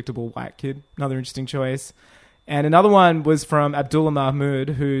isn't predictable white kid. Another interesting choice. And another one was from Abdullah Mahmood,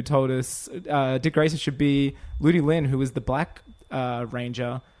 who told us Dick Grayson should be Ludi Lin, who was the Black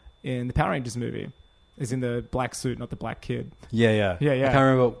Ranger in the Power Rangers movie. Is in the black suit, not the black kid. Yeah. Yeah. I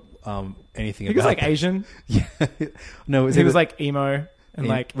can't remember anything He about was like that. Asian. Yeah. No, He was like emo.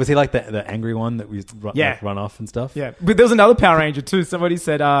 And was he like the angry one that we run off and stuff? Yeah, but there was another Power Ranger too. Somebody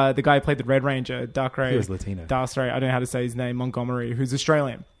said the guy who played the Red Ranger, Dark Ray. He was Latino. Dark Ray. I don't know how to say his name. Montgomery, who's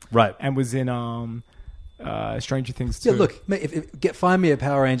Australian, Right. and was in Stranger Things too. Yeah, look, mate, find me a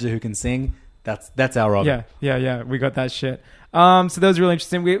Power Ranger who can sing. That's our Robin. Yeah. We got that shit. So that was really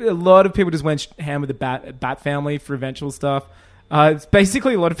interesting. A lot of people just went ham with the Bat family for eventual stuff. It's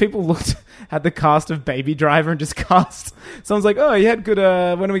basically a lot of people looked at the cast of Baby Driver and just cast. Someone's like, oh, you had good.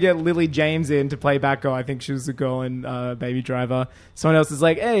 When do we get Lily James in to play Batgirl? I think she was the girl in Baby Driver. Someone else is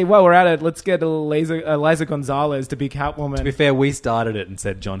like, hey, while we're at it, let's get Eliza Gonzalez to be Catwoman. To be fair, we started it and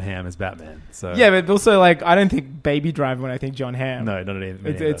said John Hamm as Batman. So Yeah, but also I don't think Baby Driver when I think John Hamm. No, not even.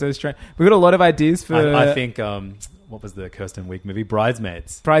 It's a strange. We got a lot of ideas for. I think what was the Kirsten Wiig movie?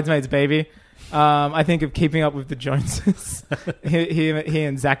 Bridesmaids. Bridesmaids, baby. I think of Keeping Up with the Joneses. he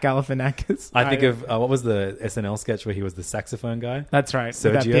and Zach Galifianakis. I think of what was the SNL sketch where he was the saxophone guy? That's right.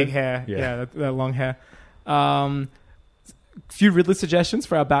 Sergio? With that big hair. Yeah, that long hair. Few Riddler suggestions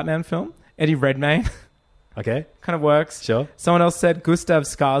for our Batman film. Eddie Redmayne. Okay. Kind of works. Sure. Someone else said Gustav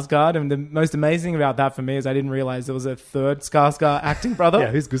Skarsgård, and the most amazing about that for me is I didn't realize there was a third Skarsgård acting brother. Yeah,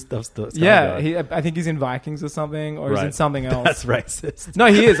 who's Gustav Skarsgård? Yeah, I think he's in Vikings or something, or he's in something else. That's racist. No,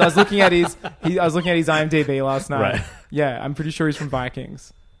 he is. I was looking at his IMDb last night. Right. Yeah, I'm pretty sure he's from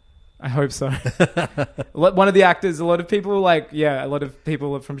Vikings. I hope so. One of the actors. A lot of people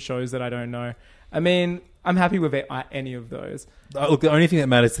are from shows that I don't know. I mean, I'm happy with any of those. Look, the only thing that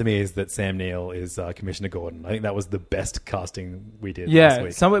matters to me is that Sam Neill is Commissioner Gordon. I think that was the best casting we did last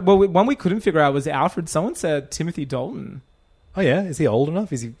week. One we couldn't figure out was Alfred. Someone said Timothy Dalton. Oh yeah, is he old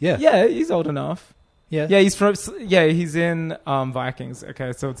enough? Is he? Yeah. Yeah, he's old enough. Yeah. Yeah, he's in Vikings.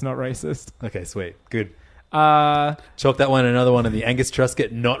 Okay, so it's not racist. Okay, sweet, good. Chalk that one. Another one in the Angus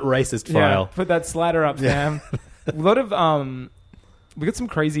Truscott not racist file. Yeah, put that slider up, Sam. A lot of we got some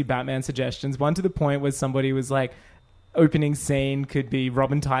crazy Batman suggestions. One to the point where somebody was like, opening scene could be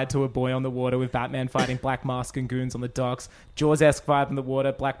Robin tied to a buoy on the water with Batman fighting Black Mask and goons on the docks. Jaws-esque vibe in the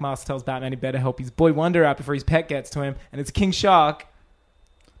water. Black Mask tells Batman he better help his boy Wonder out before his pet gets to him. And it's King Shark.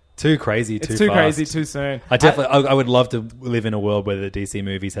 Too crazy, It's too too fast. crazy, too soon. I would love to live in a world where the DC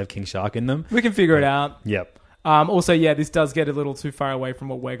movies have King Shark in them. We can figure it out. Yep. Also, yeah, this does get a little too far away from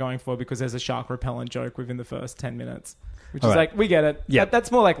what we're going for because there's a shark repellent joke within the first 10 minutes. Which All is right. like, we get it. Yeah.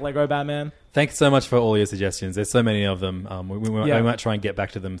 That's more like Lego Batman. Thanks so much for all your suggestions. There's so many of them. We might try and get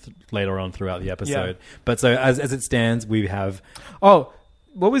back to them later on throughout the episode. Yeah. But so as it stands, we have... Oh,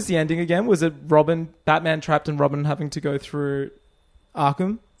 what was the ending again? Was it Batman trapped and Robin having to go through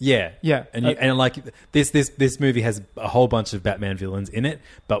Arkham? Yeah. Yeah. And like this movie has a whole bunch of Batman villains in it,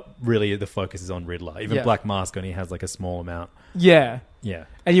 but really the focus is on Riddler. Even Black Mask only has like a small amount. Yeah. Yeah.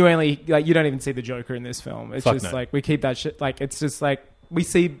 And you don't even see the Joker in this film. It's just like, we keep that shit, like, it's just like, we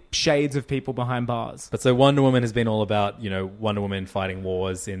see shades of people behind bars. But so Wonder Woman has been all about, Wonder Woman fighting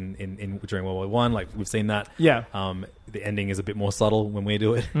wars in during World War One. Like we've seen that. Yeah. The ending is a bit more subtle when we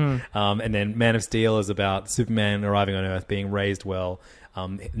do it. And then Man of Steel is about Superman arriving on Earth, being raised well.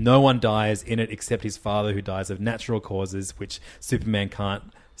 No one dies in it except his father, who dies of natural causes, which Superman can't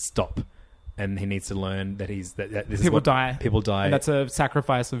stop. And he needs to learn that this is People what die. People die. And that's a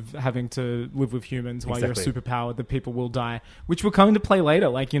sacrifice of having to live with humans while Exactly. you're superpowered, that people will die, which will come into play later.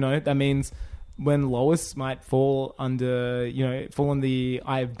 Like, that means when Lois might fall in the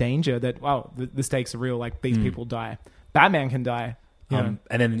eye of danger, that, wow, the stakes are real. Like, these people die. Batman can die. And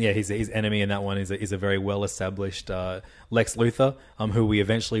then his enemy in that one is a very well established Lex Luthor, who we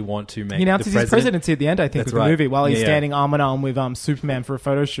eventually want to make. He announces his presidency at the end, I think, That's of the right. movie, while he's Yeah. standing arm in arm with Superman for a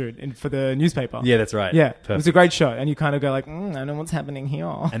photo shoot for the newspaper. Yeah, that's right. Yeah, Perfect. it was a great shot, and you kind of go like, I know what's happening here.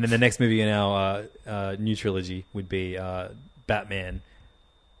 And then the next movie in our new trilogy would be Batman,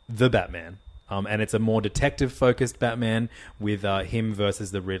 the Batman. And it's a more detective-focused Batman with him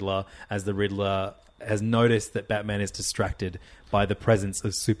versus the Riddler, as the Riddler has noticed that Batman is distracted by the presence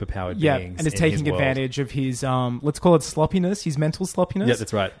of superpowered beings. And is in taking his world. advantage of his, let's call it sloppiness, his mental sloppiness. Yeah,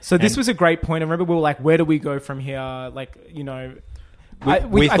 that's right. So this And- was a great point. I remember we were like, where do we go from here? Like, We I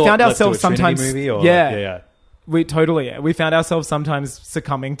thought, found let's do ourselves a Trinity sometimes... movie, or yeah. We found ourselves sometimes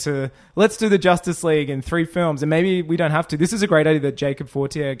succumbing to, let's do the Justice League in 3 films, and maybe we don't have to. This is a great idea that Jacob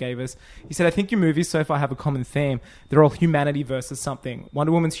Fortier gave us. He said, I think your movies so far have a common theme. They're all humanity versus something.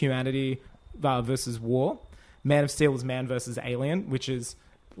 Wonder Woman's humanity versus war. Man of Steel is man versus alien, which is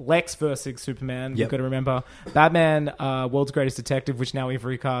Lex versus Superman. Yep. We've got to remember. Batman, World's Greatest Detective, which now we've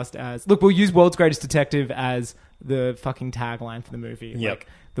recast as... Look, we'll use World's Greatest Detective as the fucking tagline for the movie. Yep. Like,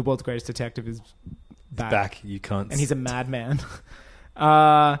 the World's Greatest Detective is Back, you can't. and he's a madman.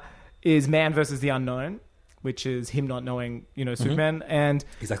 Is Man versus the Unknown, which is him not knowing, Superman. And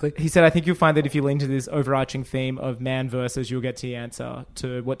Exactly. he said, I think you'll find that if you lean to this overarching theme of man versus, you'll get to the answer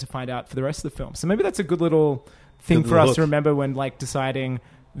to what to find out for the rest of the film. So maybe that's a good little thing Good for us look. to remember when deciding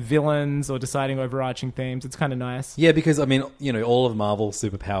villains or deciding overarching themes. It's kind of nice. Yeah, because all of Marvel's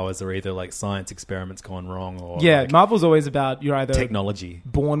superpowers are either like science experiments gone wrong, or Yeah, like, Marvel's always about you're either technology.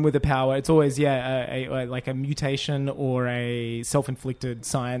 born with a power. It's always like a mutation or a self-inflicted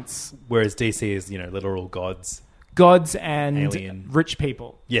science. Whereas DC is literal gods. Gods and Alien. rich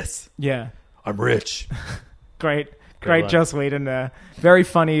people. Yes, Yeah, I'm rich. great line. Joss Whedon there. Very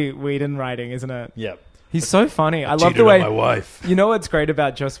funny Whedon writing, isn't it? Yep. He's so funny. I love Cheated the way. on my wife. You know what's great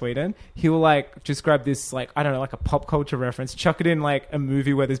about Joss Whedon? He will just grab this I don't know, like a pop culture reference, chuck it in a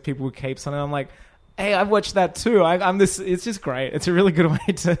movie where there's people with capes on it. I'm like, hey, I've watched that too. I'm this. It's just great. It's a really good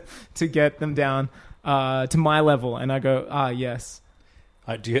way to get them down to my level, and I go, yes.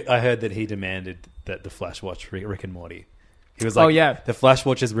 I heard that he demanded that the Flash watch Rick and Morty. He was like, Oh, yeah. the Flash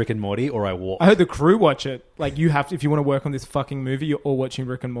watches Rick and Morty, or I walk. I heard the crew watch it. You have to, if you want to work on this fucking movie, you're all watching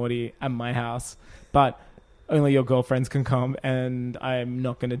Rick and Morty at my house. But only your girlfriends can come, and I'm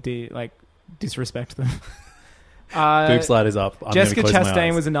not going to disrespect them. Boob sliders up. I'm Jessica gonna close my Chastain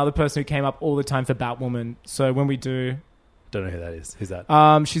eyes. was another person who came up all the time for Batwoman. So when we do... Don't know who that is. Who's that?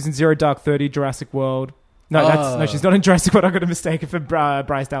 she's in Zero Dark 30, Jurassic World. No, she's not in Jurassic World. I got a mistake for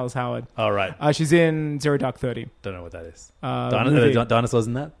Bryce Dallas Howard. Oh, right. She's in Zero Dark 30. Don't know what that is. movie. Dinosaurs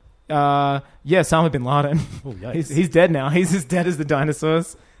in that? Yeah, Osama bin Laden. Oh, yikes. He's dead now. He's as dead as the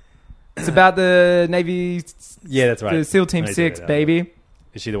dinosaurs. It's about the Navy, Yeah, that's right. the SEAL I Team need to 6, look it up. baby.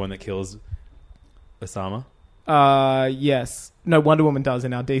 Is she the one that kills Osama? Yes. No, Wonder Woman does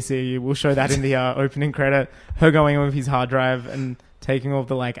in our DCU. We'll show that in the opening credit. Her going in with his hard drive and taking all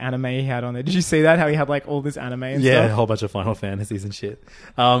the like anime he had on there. Did you see that? How he had like all this anime and Yeah, a stuff? whole bunch of Final Fantasies and shit.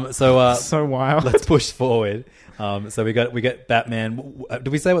 So wild. Let's push forward. So we got Batman. Did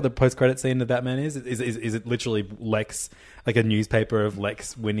we say what the post credit scene of Batman is? Is it literally Lex, like a newspaper of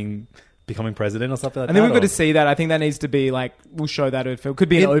Lex becoming president or something like that? I think we've got to see that. I think that needs to be like, we'll show that at film. Could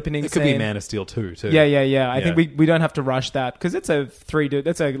be an opening It could scene. be Man of Steel 2 too. Yeah. I think we don't have to rush that because it's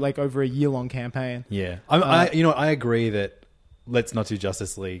that's a like over a year long campaign. Yeah. I agree that let's not do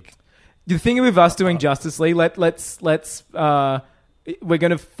Justice League. The thing with us doing Justice League, let's we're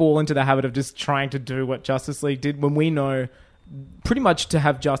going to fall into the habit of just trying to do what Justice League did when we know pretty much to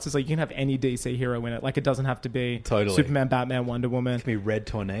have Justice League, you can have any DC hero in it. Like, it doesn't have to be Totally. Superman, Batman, Wonder Woman. It could be Red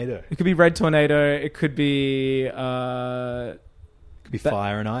Tornado. It could be Red Tornado. It could be... Fire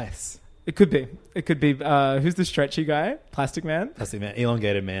and Ice. It could be. Who's the stretchy guy? Plastic Man? Plastic Man.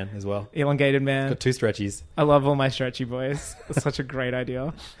 Elongated Man as well. Elongated Man. Got 2 stretchies. I love all my stretchy boys. It's such a great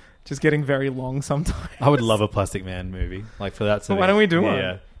idea. Just getting very long sometimes. I would love a Plastic Man movie. Like, for that. Well, why don't we do one?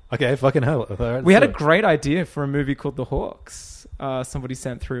 Yeah. Okay, fucking hell. Right, We had a great idea for a movie called The Hawks. Somebody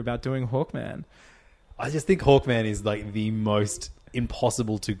sent through about doing Hawkman. I just think Hawkman is like the most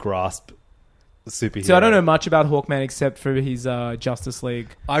impossible to grasp superhero. So I don't know much about Hawkman except for his Justice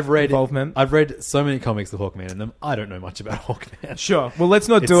League involvement. I've read so many comics with Hawkman in them. I don't know much about Hawkman. Sure. Well, let's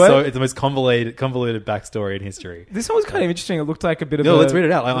not do it. It's the most convoluted backstory in history. This one was kind of interesting. It looked like a bit of let's read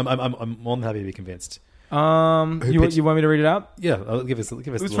it out. I'm more than happy to be convinced. You want me to read it out? Yeah, give us. It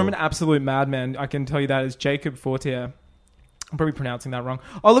was from an absolute madman. I can tell you that. It's Jacob Fortier. I'm probably pronouncing that wrong.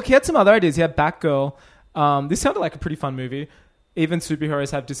 Oh, look, he had some other ideas. He had Batgirl. This sounded like a pretty fun movie. Even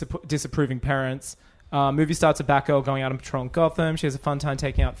superheroes have disapproving parents. Movie starts with Batgirl going out on patrol in Gotham. She has a fun time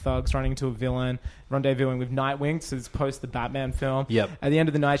taking out thugs, running into a villain, rendezvousing with Nightwing. So it's post the Batman film. Yep. At the end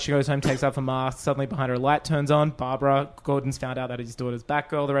of the night, she goes home, takes off a mask. Suddenly behind her, a light turns on. Barbara Gordon's found out that his daughter's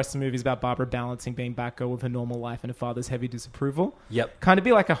Batgirl. The rest of the movie is about Barbara balancing being Batgirl with her normal life and her father's heavy disapproval. Yep. Kind of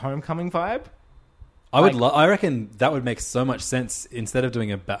be like a Homecoming vibe. I reckon that would make so much sense. Instead of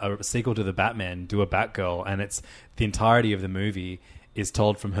doing a sequel to the Batman, do a Batgirl, and it's the entirety of the movie is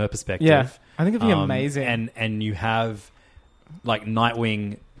told from her perspective. Yeah, I think it'd be amazing. And you have like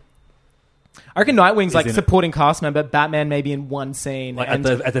Nightwing. I reckon Nightwing's like supporting cast member. Batman maybe in one scene. Like at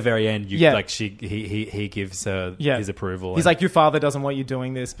the very end, he gives her his approval. He's like, your father doesn't want you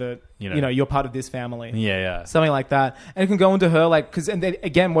doing this, but you know you're part of this family. Yeah. Something like that, and it can go into her and then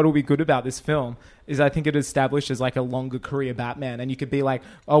again, what will be good about this film is I think it establishes like a longer career Batman, and you could be like,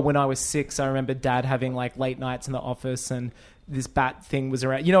 oh, when I was 6, I remember Dad having like late nights in the office and this bat thing was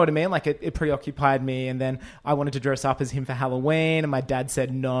around. You know what I mean? Like it preoccupied me, and then I wanted to dress up as him for Halloween, and my dad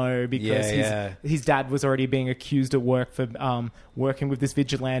said no because his dad was already being accused at work for working with this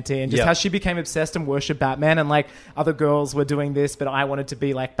vigilante, and just how she became obsessed and worshipped Batman, and like other girls were doing this, but I wanted to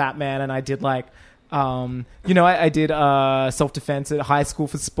be like Batman, and I did like I did self-defense at high school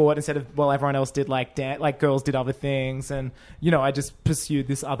for sport instead of everyone else did like dance, like girls did other things, and I just pursued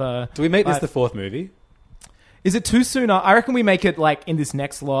this other. Do we make this the 4th movie? Is it too soon? I reckon we make it like in this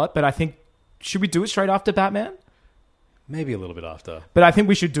next lot, but I think should we do it straight after Batman? Maybe a little bit after. But I think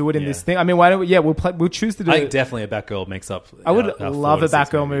we should do it in this thing. I mean, why don't we? Yeah, we'll choose to do. I think definitely a Batgirl makes up. I would love a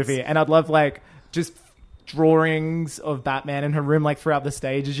Batgirl movie, and I'd love like just drawings of Batman in her room, like throughout the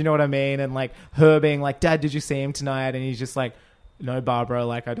stages. You know what I mean? And like her being like, "Dad, did you see him tonight?" And he's just like, "No, Barbara,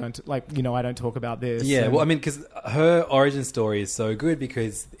 like I don't I don't talk about this." Yeah, and, well, I mean, because her origin story is so good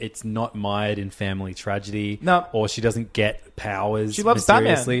because it's not mired in family tragedy. No, or she doesn't get powers. She loves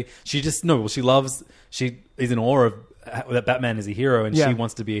mysteriously. Batman. She just She is in awe of that Batman is a hero, and she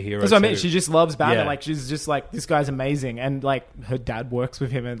wants to be a hero. That's what I mean. She just loves Batman. Yeah. Like she's just like, this guy's amazing, and like her dad works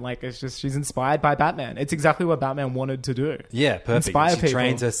with him, and like it's just she's inspired by Batman. It's exactly what Batman wanted to do. Yeah, perfect. Inspire she people.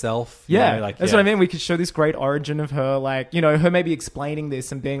 trains herself. Yeah, that's what I mean. We could show this great origin of her, like her maybe explaining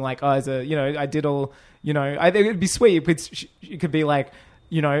this and being like, oh, as a I did all, I think it'd be sweet. It could be like.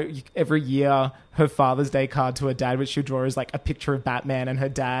 Every year her Father's Day card to her dad, which she'll draw is like a picture of Batman and her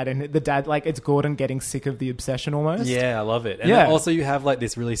dad, and the dad, like it's Gordon getting sick of the obsession almost. Yeah, I love it. And then also you have like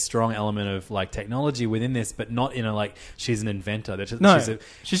this really strong element of like technology within this, but not in a like she's an inventor.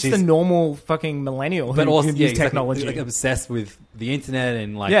 She's just a normal fucking millennial who uses technology. Like obsessed with the internet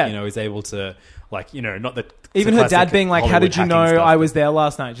and like is able to like not the even her dad being like, Hollywood how did you know stuff, I was there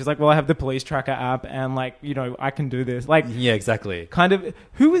last night? She's like, well, I have the police tracker app and like I can do this. Like yeah, exactly. Kind of.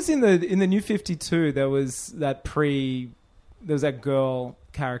 Who was in the New 52? There was that girl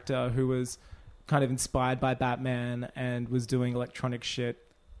character who was kind of inspired by Batman and was doing electronic shit.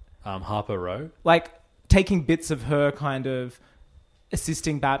 Harper Row, like taking bits of her kind of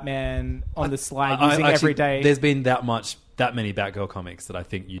assisting Batman on the slide I using actually, everyday. There's been that many Batgirl comics that I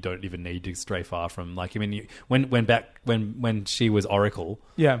think you don't even need to stray far from. Like, I mean, when she was Oracle,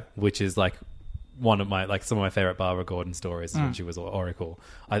 Yeah. which is like one of my some of my favorite Barbara Gordon stories is when she was Oracle.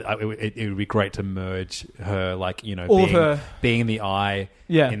 It would be great to merge her, like, you know, All of her- being the eye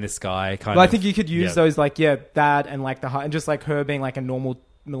Yeah. in the sky. Kind Well, of. I think you could use those that and like and just like her being like a normal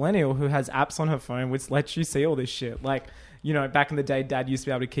millennial who has apps on her phone which lets you see all this shit. Like, you know, back in the day, Dad used to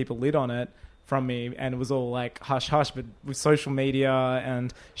be able to keep a lid on it from me, and it was all like hush hush. But with social media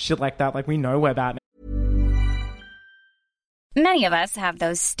and shit like that, like, we know where Batman. Many of us have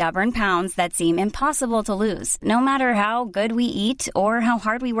those stubborn pounds that seem impossible to lose, no matter how good we eat or how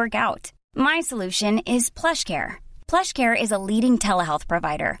hard we work out. My solution is PlushCare. PlushCare is a leading telehealth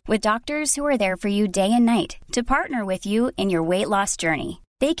provider with doctors who are there for you day and night to partner with you in your weight loss journey.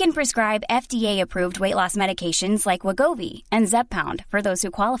 They can prescribe FDA-approved weight loss medications like Wegovy and Zepbound for those who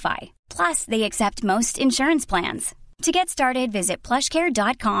qualify. Plus, they accept most insurance plans. To get started, visit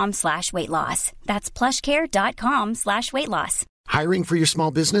plushcare.com/weightloss. That's plushcare.com/weightloss. Hiring for your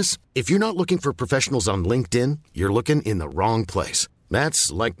small business? If you're not looking for professionals on LinkedIn, you're looking in the wrong place.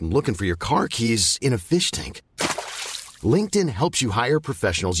 That's like looking for your car keys in a fish tank. LinkedIn helps you hire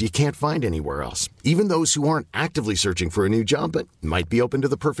professionals you can't find anywhere else, even those who aren't actively searching for a new job but might be open to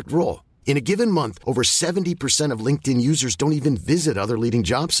the perfect role. In a given month, over 70% of LinkedIn users don't even visit other leading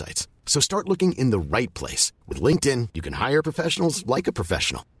job sites. So start looking in the right place. With LinkedIn, you can hire professionals like a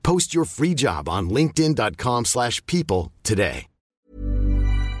professional. Post your free job on linkedin.com/people today.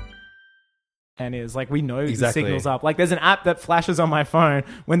 And is like, we know Exactly. the signal's up. Like, there's an app that flashes on my phone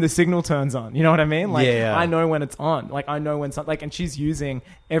when the signal turns on. You know what I mean? Like, Yeah. I know when it's on. Like, I know when something, like, and she's using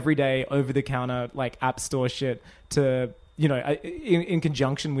everyday over the counter, like, app store shit to, you know, in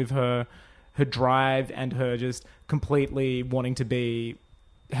conjunction with her drive and her just completely wanting to be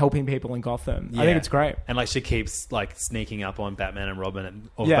helping people in Gotham. I think it's great. And like, she keeps like sneaking up on Batman and Robin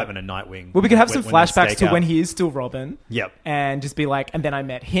or Yeah. Batman and Nightwing. Well, we could have some when they flashbacks stake to out. when he is still Robin. Yep. And just be like, and then I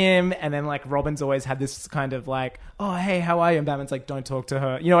met him, and then like Robin's always had this kind of like, oh, hey, how are you? And Batman's like, don't talk to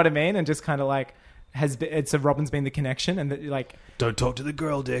her. You know what I mean? And just kind of like so Robin's been the connection, and like, Don't talk to the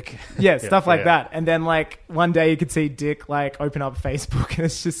girl, Dick. yeah, stuff like yeah. that. And then like one day you could see Dick like open up Facebook, and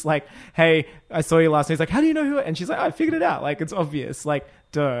it's just like, hey, I saw you last night. He's like, how do you know who? And she's like, I figured it out. Like, it's obvious. Like,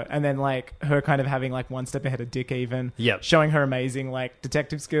 duh. And then like her kind of having like one step ahead of Dick, even Yep. showing her amazing like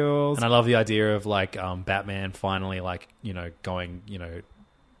detective skills. And I love the idea of like Batman finally, like, you know, going, you know,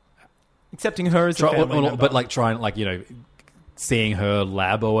 Accepting her as a family member. but like trying, like, you know, seeing her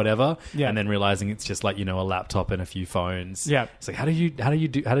lab or whatever, Yeah. and then realizing it's just like, you know, a laptop and a few phones. Yeah. It's like, how do you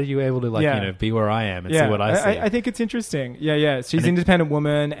able to like, Yeah. you know, be where I am and see what I see? I think it's interesting. Yeah. She's And an independent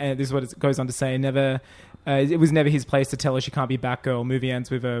woman, and this is what it goes on to say. It was never his place to tell her she can't be Batgirl. Movie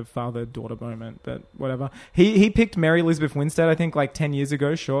ends with a father-daughter moment, but whatever. He picked Mary Elizabeth Winstead, I think, like 10 years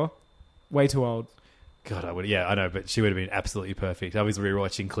ago. Sure, way too old. God, I know, but she would have been absolutely perfect. I was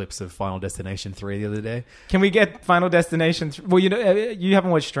rewatching clips of Final Destination 3 the other day. Can we get Final Destination? Well, you know, you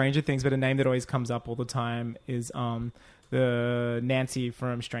haven't watched Stranger Things, but a name that always comes up all the time is the Nancy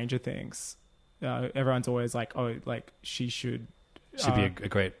from Stranger Things. Everyone's always like, oh, like she should. She'd be a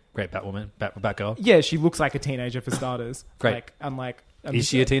great Batwoman, Batgirl. Yeah, she looks like a teenager for starters. Great. Like, unlike. Is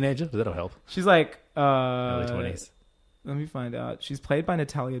she a teenager? That'll help. She's like Early 20s. Let me find out. She's played by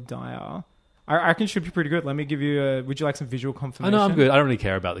Natalia Dyer. I reckon she'd be pretty good. Let me give you would you like some visual Oh, confirmation? no, I'm good. I don't really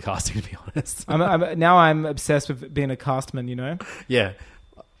care about the casting, to be honest. I'm obsessed with being a castman, you know? Yeah.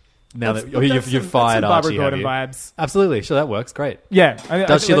 Now That's- that you've that's fired some Barbara Archie, Gordon have you? vibes. Absolutely. Sure, that works. Great. Yeah.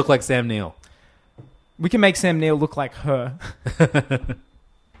 Does she look like Sam Neill? We can make Sam Neill look like her.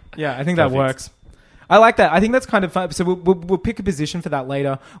 Yeah, I think that Perfect. works. I like that. I think that's kind of fun. So we'll pick a position for that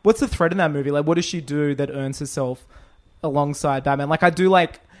later. What's the thread in that movie? Like, what does she do that earns herself alongside Batman? Like, I do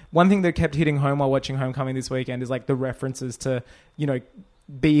like one thing that kept hitting home while watching Homecoming this weekend is like the references to, you know,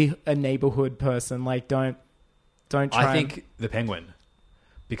 be a neighborhood person. Like, don't try. I think the Penguin,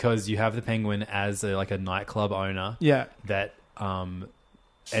 because you have the Penguin as a nightclub owner. Yeah. That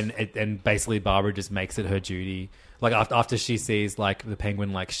and basically Barbara just makes it her duty. Like after she sees like the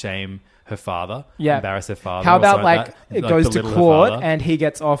Penguin like shame her father, embarrass her father. How or about something like that, it like, goes to belittle her court father. and he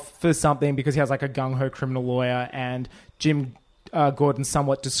gets off for something because he has like a gung ho criminal lawyer, and Jim Gordon's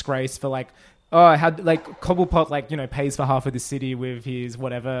somewhat disgraced for like, oh, how like Cobblepot like, you know, pays for half of the city with his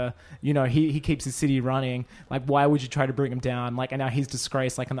whatever, you know, he keeps the city running. Like, why would you try to bring him down? Like, and now he's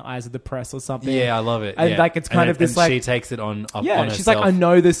disgraced like in the eyes of the press or something. Yeah, I love it. And yeah. like it's kind of this and like she takes it on. yeah, on she's herself. like, I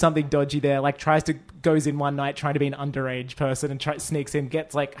know there's something dodgy there. Like, tries to goes in one night trying to be an underage person and sneaks in,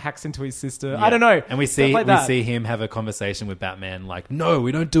 gets like hacks into his sister. I don't know. And we see him have a conversation with Batman, like, no,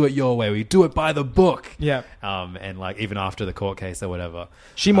 we don't do it your way. We do it by the book. Yeah. And like even after the court case or whatever,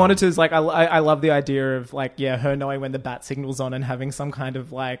 she monitors. Like I love the idea of like her knowing when the bat signal's on and having some kind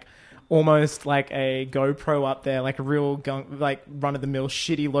of like almost like a GoPro up there, like a real like run-of-the-mill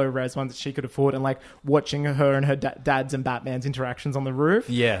shitty low-res one that she could afford, and like watching her and her dad's and Batman's interactions on the roof.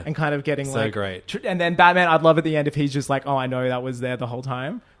 Yeah. And kind of getting so like... great. And then Batman, I'd love at the end if he's just like, oh, I know that was there the whole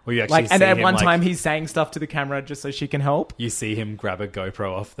time. Well, you actually like, and at him, one like, time he's saying stuff to the camera just so she can help. You see him grab a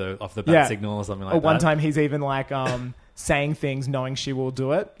GoPro off the bat signal or something like that. Or one time he's even like... saying things knowing she will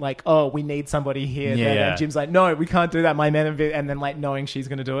do it, like, oh, we need somebody here. Yeah. And Jim's like, no, we can't do that, my men, and then like knowing she's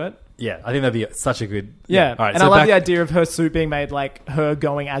going to do it. Yeah, I think that'd be such a good... Yeah. All right, and so I love the idea of her suit being made, like her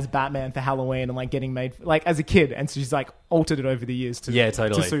going as Batman for Halloween and like getting made like as a kid, and so she's like altered it over the years to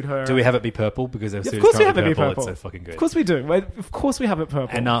totally to suit her. Do we have it be purple because their suit of course is we have it currently be purple. It's so fucking good. Of course we do. Of course we have it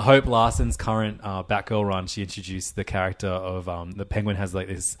purple. And Hope Larson's current Batgirl run, she introduced the character of the Penguin has like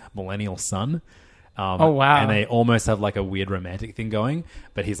this millennial son. Oh wow! And they almost have like a weird romantic thing going,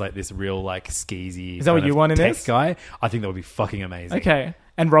 but he's like this real like skeezy. Is that what you want in tech this guy? I think that would be fucking amazing. Okay,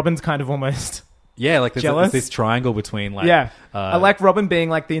 and Robin's kind of almost like there's this triangle between like I like Robin being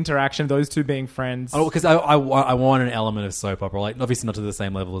like the interaction, those two being friends. Oh, because I want an element of soap opera, like obviously not to the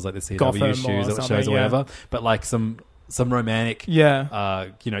same level as like the CW Gotham shows or whatever, but like some romantic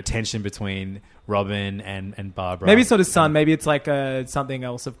tension between Robin and Barbara. Maybe it's not his son. Maybe it's like something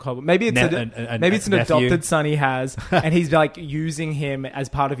else of Cobb. Maybe it's maybe it's an nephew. adopted son he has, and he's like using him as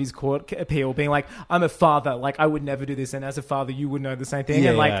part of his court appeal, being like, "I'm a father. Like I would never do this, and as a father, you would know the same thing." Yeah,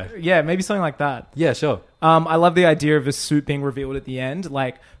 and like, maybe something like that. Yeah, sure. I love the idea of a suit being revealed at the end,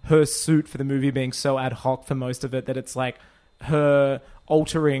 like her suit for the movie being so ad hoc for most of it that it's like her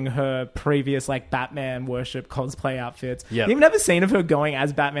altering her previous like Batman worship cosplay outfits. Yep. You've never seen of her going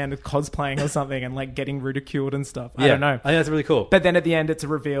as Batman cosplaying or something and like getting ridiculed and stuff. I don't know. I think that's really cool. But then at the end it's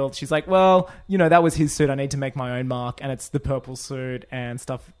revealed she's like, well, that was his suit. I need to make my own mark, and it's the purple suit and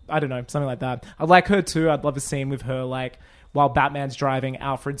stuff. I don't know, something like that. I'd like her too. I'd love a scene with her like while Batman's driving,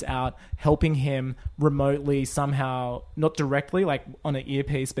 Alfred's out helping him remotely somehow, not directly like on an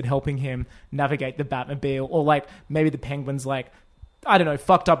earpiece, but helping him navigate the Batmobile, or like maybe the Penguin's like, I don't know,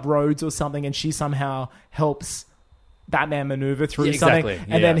 fucked up roads or something, and she somehow helps Batman maneuver through something.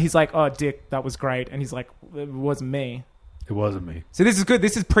 And then he's like, oh, Dick, that was great. And he's like, it wasn't me. It wasn't me. So this is good.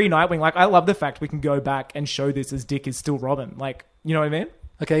 This is pre-Nightwing. Like, I love the fact we can go back and show this as Dick is still Robin. Like, you know what I mean?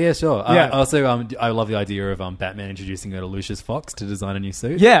 Okay, yeah, sure. Yeah. Also, I love the idea of Batman introducing her to Lucius Fox to design a new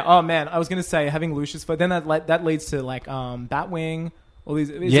suit. Yeah. Oh, man. I was going to say, having Lucius Fox, then that leads to, like, Batwing. All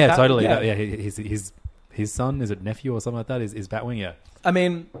these. Yeah, totally. Yeah. His son, is it nephew or something like that, is Batwing, yeah. I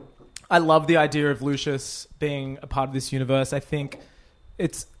mean, I love the idea of Lucius being a part of this universe. I think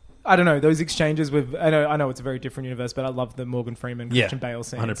it's... I don't know, those exchanges with... I know it's a very different universe, but I love the Morgan Freeman, Christian Bale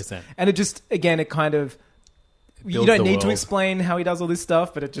scenes. 100%. And it just, again, it kind of... You don't need to explain how he does all this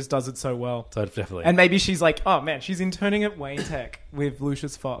stuff, but it just does it so well. So definitely. And maybe she's like, oh man, she's interning at Wayne Tech with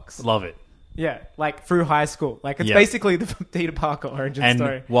Lucius Fox. Love it. Yeah, like through high school. Like it's basically the Peter Parker origin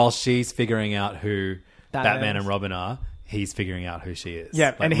story. And while she's figuring out who Batman and Robin are, he's figuring out who she is. Yeah,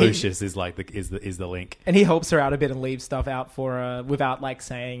 like and Lucius is like is the link. And he helps her out a bit and leaves stuff out for her without like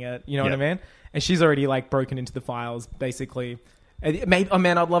saying it. You know what I mean? And she's already like broken into the files, basically. Oh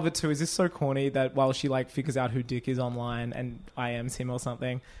man, I'd love it too. Is this so corny that while she like figures out who Dick is online and IMs him or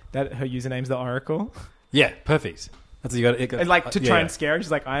something, that her username's the Oracle? Yeah, perfect. That's what you got. And like to try and scare her,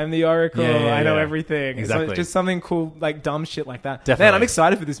 she's like, "I am the Oracle. I know everything." Exactly. So just something cool, like dumb shit like that. Definitely. Man, I'm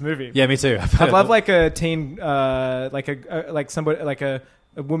excited for this movie. Yeah, me too. I'd love like a teen, like somebody, like a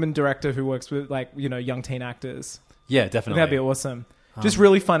woman director who works with like young teen actors. Yeah, definitely. That'd be awesome. Just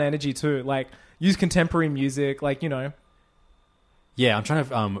really fun energy too. Like use contemporary music, like Yeah, I'm trying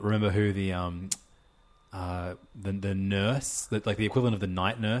to remember who the nurse, like the equivalent of the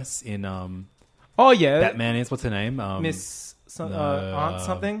night nurse in Batman is. What's her name? Miss Aunt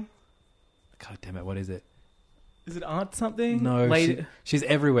something. God damn it! What is it? Is it Aunt something? No, she's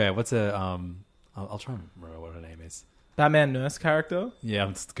everywhere. What's her? I'll try and remember what her name is. Batman nurse character. Yeah,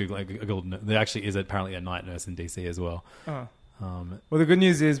 I'm just googling. There actually is apparently a night nurse in DC as well. Oh. Well, the good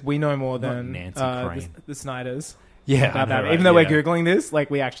news is we know more than Nancy Crane. The Snyders. Yeah, about that. Right? Even though we're googling this,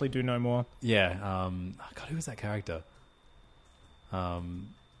 like we actually do know more. Yeah. God, who was that character? How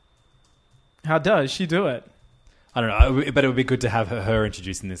does she do it? I don't know, but it would be good to have her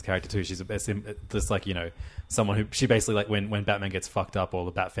introducing this character too. She's just like someone who she basically like when Batman gets fucked up or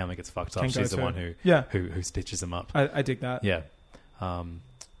the Bat family gets fucked up, she's the one who stitches him up. I dig that. Yeah.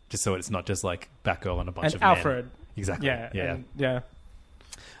 just so it's not just like Batgirl and a bunch And of Alfred. men. Exactly. Yeah. Yeah. Yeah.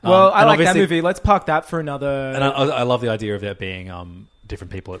 Well, I and like that obviously- movie. Let's park that for another. And I love the idea of there being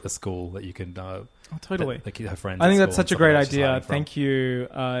different people at the school that you can totally. that her friends. I think at that's school such a and great stuff like that she's idea. hiding from. Thank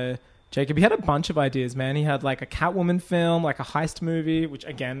you, Jacob. He had a bunch of ideas, man. He had like a Catwoman film, like a heist movie, which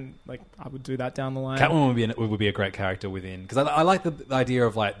again, like I would do that down the line. Catwoman would be a great character within, because I like the idea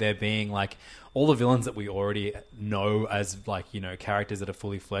of like there being like all the villains that we already know as like, you know, characters that are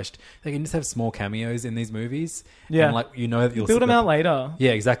fully fleshed. They can just have small cameos in these movies. Yeah. And like, you know, that you'll Build them out later.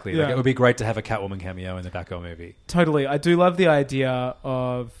 Yeah, exactly. Like, Yeah. it would be great to have a Catwoman cameo in the Batgirl movie. Totally. I do love the idea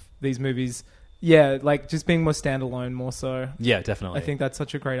of these movies. Yeah, like just being more standalone, more so. Yeah, definitely. I think that's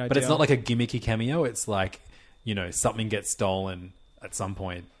such a great idea. But it's not like a gimmicky cameo. It's like, you know, something gets stolen at some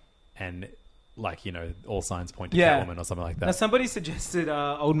point and like, you know, all signs point to Catwoman or something like that. Now, somebody suggested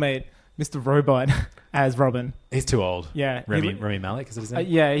old mate Mr. Robot as Robin. He's too old. Yeah. Remy Malek, is that his name?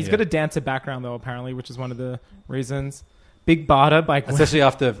 Yeah, he's got a dancer background though, apparently, which is one of the reasons. Big Barter by Especially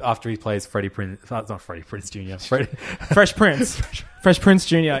after he plays Freddie Prinze. It's not Freddie Prinze Jr. Fresh Prince. Fresh Prince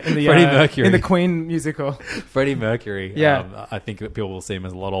Jr. in the Freddie Mercury. in the Queen musical. Freddie Mercury. Yeah. I think that people will see him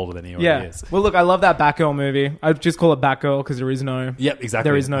as a lot older than he already is. Well, look, I love that Batgirl movie. I'd just call it Batgirl because there is no. Yep, exactly.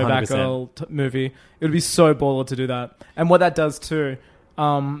 There is no 100%. Batgirl movie. It would be so baller to do that. And what that does too,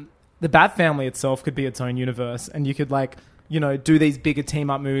 the Bat family itself could be its own universe, and you could like, you know, do these bigger team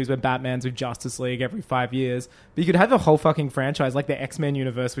up movies where Batman's with Justice League every 5 years. But you could have a whole fucking franchise like the X-Men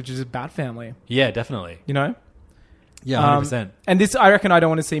universe, which is a Bat family. Yeah, definitely. You know? Yeah, 100%. And this, I reckon, I don't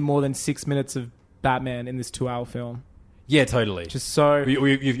want to see more than 6 minutes of Batman in this 2-hour film. Yeah, totally. Just so.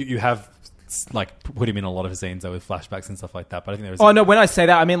 You have like put him in a lot of scenes though with flashbacks and stuff like that. But I think there was. Oh no! When I say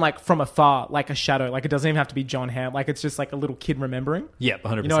that, I mean like from afar, like a shadow. Like it doesn't even have to be John Hamm. Like it's just like a little kid remembering. Yeah,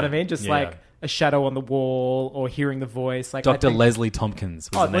 100%. You know what I mean? Just Yeah, like yeah. a shadow on the wall or hearing the voice. Like Dr. I think, Leslie Tompkins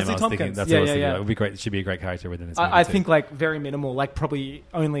was the name Leslie I was thinking. Tompkins. That's Yeah, what I was yeah, thinking. yeah. It would be great. Should be a great character within this movie. I too. think like very minimal. Like probably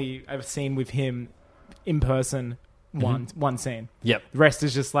only I've seen with him in person one scene. Yep. The rest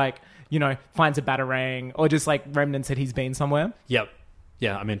is just like, you know, finds a batarang or just like remnants that he's been somewhere. Yep.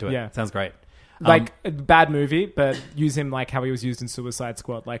 Yeah, I'm into it. Yeah. Sounds great. Like a bad movie, but use him like how he was used in Suicide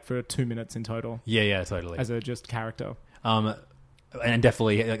Squad, like for 2 minutes in total. Yeah, totally. As a just character. And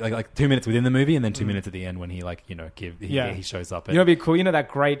definitely like 2 minutes within the movie, and then 2 minutes at the end when he like, you know, he shows up. You know, it'd be cool. You know that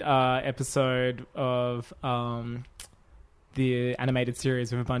great episode of the animated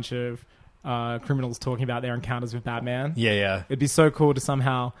series with a bunch of criminals talking about their encounters with Batman. Yeah. It'd be so cool to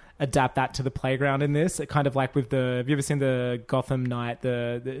somehow adapt that to the playground in this. It kind of like with have you ever seen the Gotham Knight,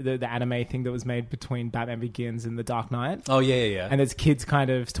 the anime thing that was made between Batman Begins and The Dark Knight? Oh, yeah. And there's kids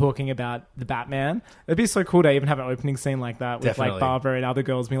kind of talking about the Batman. It'd be so cool to even have an opening scene like that with Definitely. like Barbara and other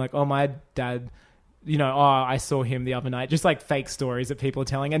girls being like, oh, my dad... You know, I saw him the other night. Just like fake stories that people are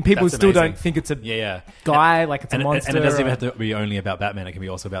telling, and people That's still amazing. don't think it's a guy, like it's a monster. And it doesn't even or- have to be only about Batman. It can be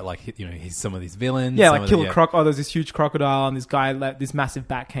also about like, you know, he's some of these villains. Yeah, some like of kill the- a croc. Oh, there's this huge crocodile, and this guy, this massive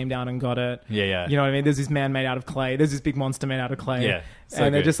bat came down and got it. Yeah. You know what I mean? There's this man made out of clay. There's this big monster made out of clay. Yeah, so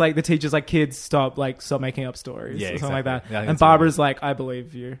and they're good. just like the teacher's like, kids, stop making up stories. Yeah, or something like that. exactly. Yeah, I think and that's Barbara's like, I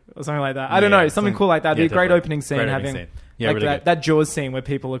believe you, or something like that. I don't Yeah, know, something cool like that. yeah, It'd be a great definitely. opening scene Great opening having scene. Yeah, like really good. that Jaws scene where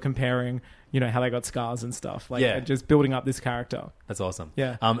people are comparing, you know, how they got scars and stuff. Like, Yeah. and just building up this character. That's awesome.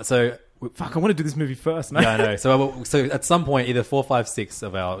 Yeah. So Fuck, I want to do this movie first. Man. Yeah, I know. So at some point, either 4, 5, 6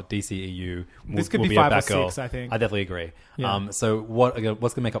 of our DCEU This could will be a 5 or Batgirl. 6, I think. I definitely agree. Yeah. So what's going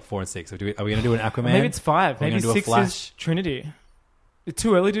to make up 4 and 6? Are we going to do an Aquaman? Maybe it's 5. Are we Maybe gonna do a 6 Flash? is Trinity. It's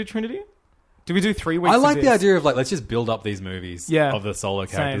too early to do Trinity? Do we do 3 weeks I of like the this? idea of like, let's just build up these movies of the solo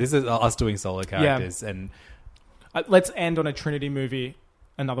characters. Same. This is us doing solo characters. And let's end on a Trinity movie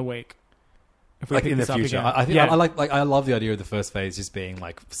another week. If we like pick in the this up future, again. I think Yeah. I love the idea of the first phase just being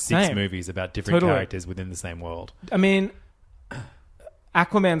like 6 Same. movies about different Totally. characters within the same world. I mean,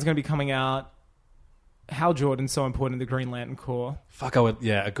 Aquaman's going to be coming out. Hal Jordan's so important in the Green Lantern Corps. Fuck,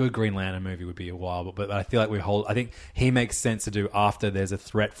 a good Green Lantern movie would be a while, but I feel like I think he makes sense to do after there's a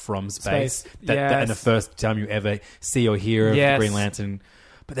threat from space. That and the Yes. first time you ever see or hear of Yes. the Green Lantern.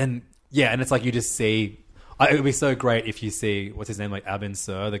 But then, and it's like you just see... it would be so great if you see, what's his name, like Abin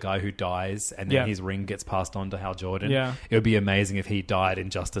Sur, the guy who dies, and then his ring gets passed on to Hal Jordan. Yeah. It would be amazing if he died in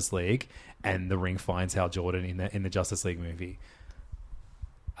Justice League, and the ring finds Hal Jordan in the Justice League movie.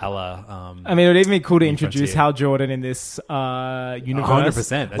 A la, I mean, it would even be cool to New introduce Frontier. Hal Jordan in this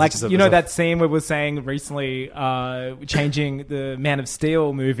universe. 100%. Like, It's just you know a- that scene where we're saying recently changing the Man of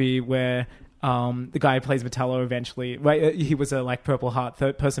Steel movie where The guy who plays Metallo eventually, he was a like Purple Heart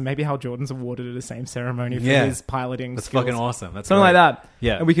third person. Maybe Hal Jordan's awarded at the same ceremony for his piloting. That's skills. fucking awesome. That's something great. like that.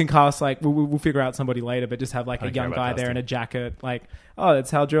 Yeah, and we can cast like we'll figure out somebody later, but just have like a young guy there in a jacket. Like, oh, that's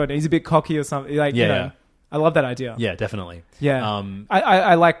Hal Jordan. He's a bit cocky or something. Like, you know, I love that idea. Yeah, definitely. Yeah,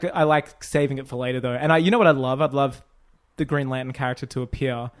 I like saving it for later though. And you know what I'd love? I'd love the Green Lantern character to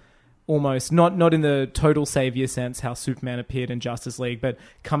appear. Almost not in the total savior sense how Superman appeared in Justice League, but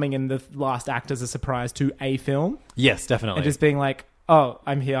coming in the last act as a surprise to a film. Yes, definitely. And just being like, oh,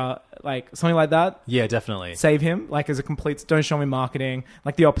 I'm here, like something like that. Yeah, definitely. Save him, like as a complete. Don't show me marketing,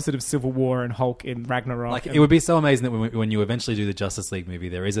 like the opposite of Civil War and Hulk in Ragnarok. Like it would be so amazing that when you eventually do the Justice League movie,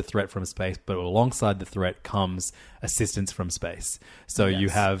 there is a threat from space, but alongside the threat comes assistance from space. So you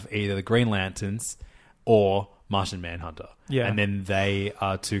have either the Green Lanterns or Martian Manhunter. Yeah. And then they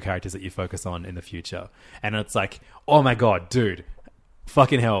are two characters that you focus on in the future. And it's like, oh my God, dude,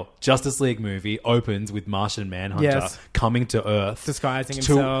 fucking hell. Justice League movie opens with Martian Manhunter coming to Earth. Disguising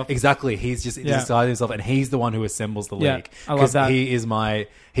himself. Exactly. He's just disguising himself and he's the one who assembles the league. I love that. He's my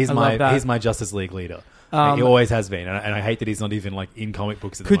Justice League leader. He always has been. And I hate that he's not even like in comic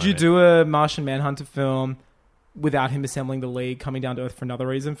books at the moment. Could you do a Martian Manhunter film without him assembling the league, coming down to Earth for another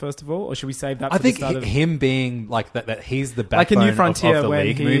reason, first of all? Or should we save that for the start of... him being like that he's the like a backbone New Frontier of the when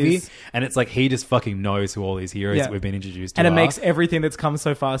League movie. And it's like he just fucking knows who all these heroes that we've been introduced to and it are. makes everything that's come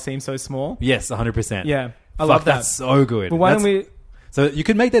so far seem so small. Yes, 100%. Yeah, I love that. That's so good. But why don't we... So you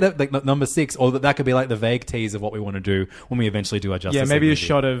could make that like number 6, or that could be like the vague tease of what we want to do when we eventually do our Justice League maybe movie. a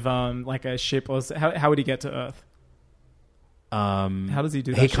shot of like a ship, or how would he get to Earth? How does he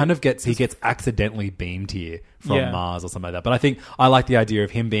do that? He gets accidentally beamed here from Mars or something like that. But I think I like the idea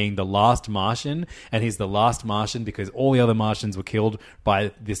of him being the last Martian, and he's the last Martian because all the other Martians were killed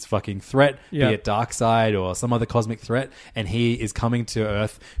by this fucking threat, be it Darkseid or some other cosmic threat, and he is coming to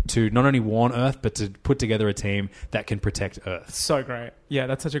Earth to not only warn Earth, but to put together a team that can protect Earth. So great. Yeah,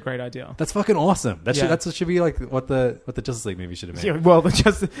 that's such a great idea. That's fucking awesome. That should be like what the Justice League movie should have been. Yeah, well,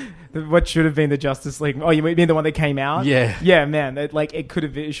 what should have been the Justice League? Oh, you mean the one that came out? Yeah. Yeah, man. It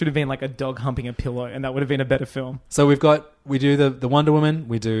should have been like a dog humping a pillow, and that would have been a better film. So we do the Wonder Woman,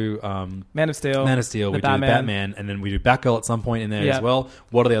 we do Man of Steel, we do the Batman, and then we do Batgirl at some point in there as well.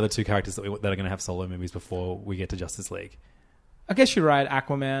 What are the other two characters that are going to have solo movies before we get to Justice League? I guess you're right.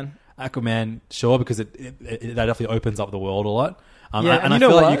 Aquaman, sure, because that definitely opens up the world a lot. And I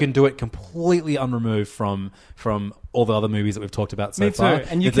feel like you can do it completely unremoved from all the other movies that we've talked about so far.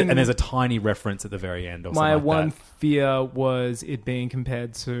 And there's a tiny reference at the very end. Or my something like one that. fear was it being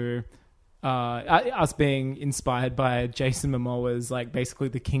compared to us being inspired by Jason Momoa's like basically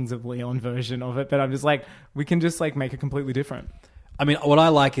the Kings of Leon version of it. But I'm just like, we can just like make it completely different. I mean, what I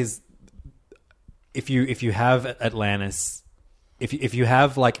like is if you have Atlantis, if you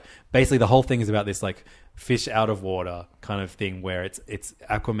have like basically the whole thing is about this like fish out of water kind of thing where it's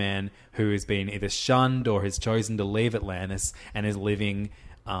Aquaman who has been either shunned or has chosen to leave Atlantis and is living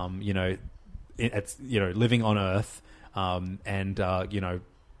living on Earth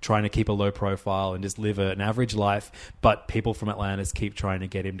trying to keep a low profile and just live an average life, but people from Atlantis keep trying to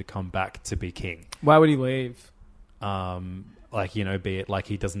get him to come back to be king. Why would he leave? Be it like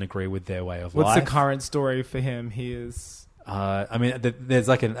he doesn't agree with their way of life. life. What's the current story for him? He is... there's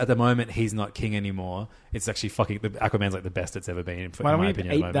like at the moment he's not king anymore. It's actually Aquaman's like the best it's ever been. Why don't my we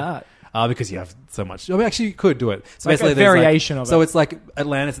opinion, eat that? Because you have so much. I mean, actually, you could do it. So like basically, a variation of it. So it's like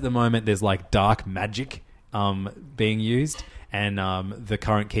Atlantis at the moment. There's like dark magic being used, and the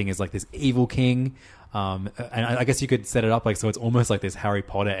current king is like this evil king. And I guess you could set it up like so. It's almost like this Harry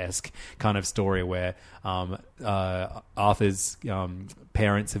Potter-esque kind of story where Arthur's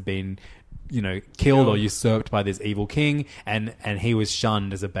parents have been, killed or usurped by this evil king, and he was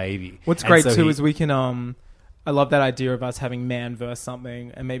shunned as a baby. What's great too is we can. I love that idea of us having man versus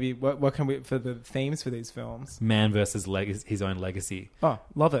something, and maybe what can we for the themes for these films? Man versus his own legacy. Oh,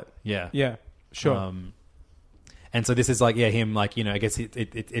 love it. Yeah, sure. And so this is like him like I guess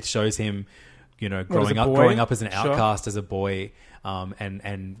it shows him growing up as an outcast as a boy,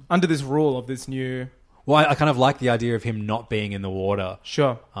 and under this rule of this new. Well, I kind of like the idea of him not being in the water.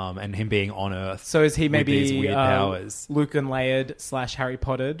 Sure. And him being on Earth. So is he maybe with these weird powers? Luke and Leia / Harry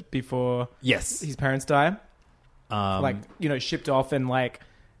Pottered before his parents die? Shipped off and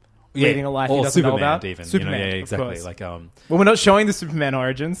leading a life he doesn't Superman know about? Even. Superman, exactly. Well, we're not showing the Superman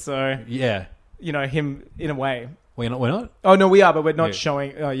origins, so... Yeah. Him in a way. We're not? Oh, no, we are, but we're not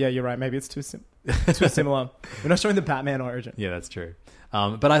showing... Oh, yeah, you're right. Maybe it's too similar. We're not showing the Batman origin. Yeah, that's true.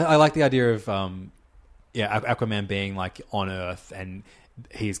 But I like the idea of... Aquaman being on Earth, and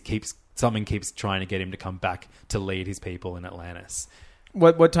something keeps trying to get him to come back to lead his people in Atlantis.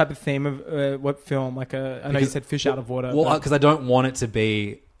 What type of theme of what film? Like I know you said Fish Out of Water. Well, because I don't want it to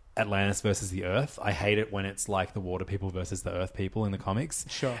be Atlantis versus the Earth. I hate it when it's like the water people versus the Earth people in the comics.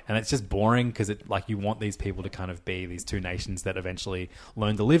 Sure. And it's just boring because it like you want these people to kind of be these two nations that eventually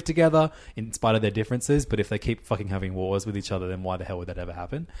learn to live together in spite of their differences. But if they keep fucking having wars with each other, then why the hell would that ever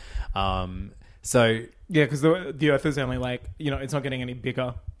happen? So yeah, because the Earth is only like, it's not getting any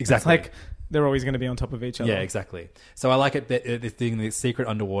bigger. Exactly. It's like they're always going to be on top of each other. Yeah, exactly. So I like it that this thing, the secret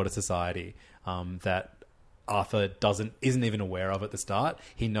underwater society that Arthur isn't even aware of at the start.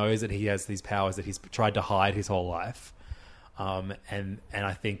 He knows that he has these powers that he's tried to hide his whole life. And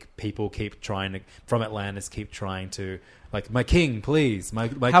I think people from Atlantis keep trying to, like, my king, please, my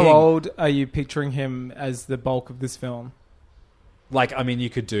How king. old are you picturing him as the bulk of this film? Like, I mean, you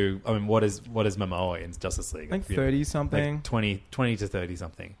could do, what is Momoa in Justice League? Like 30 something? Like 20 to 30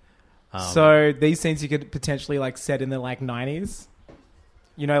 something. So these scenes you could potentially like set in the like 90s?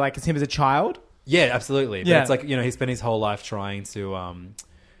 Like it's him as a child? Yeah, absolutely. But Yeah. it's like, he spent his whole life trying to,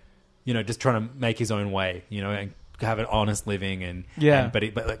 just trying to make his own way, and have an honest living. And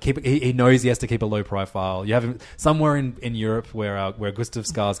he knows he has to keep a low profile. You have him somewhere in Europe where Gustav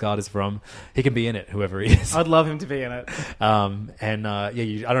Skarsgård is from. He can be in it, whoever he is. I'd love him to be in it. I don't know.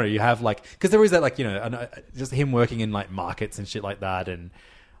 You have like, because there is that, like, just him working in like markets and shit like that. And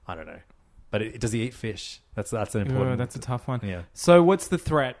I don't know. But does he eat fish? That's an important. That's a tough one. Yeah. So what's the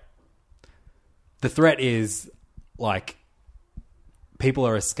threat? The threat is like people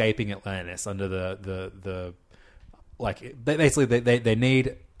are escaping Atlantis under the like they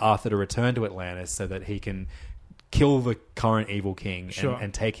need Arthur to return to Atlantis so that he can kill the current evil king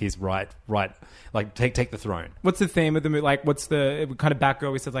and take his take the throne. What's the theme of the movie? Like, what's the kind of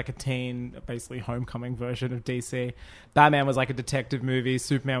Batgirl? We said like a teen, basically homecoming version of DC. Batman was like a detective movie.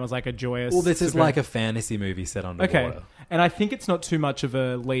 Superman was like a joyous. Well, this is like a fantasy movie set underwater. Okay, and I think it's not too much of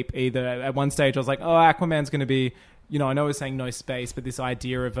a leap either. At one stage, I was like, oh, Aquaman's going to be. I know we're saying no space, but this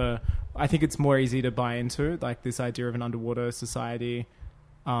idea of I think it's more easy to buy into, like this idea of an underwater society.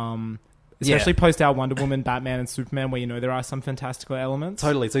 Especially post our Wonder Woman, Batman, and Superman, where there are some fantastical elements.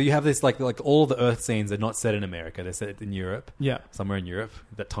 Totally. So you have this like all the Earth scenes are not set in America; they're set in Europe. Yeah, somewhere in Europe,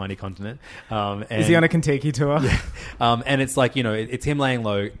 that tiny continent. Is he on a Kentucky tour? Yeah. And it's like it's him laying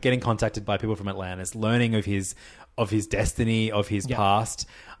low, getting contacted by people from Atlantis, learning of his destiny, of his past.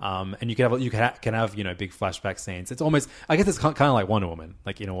 And you can have big flashback scenes. It's almost, I guess it's kind of like Wonder Woman,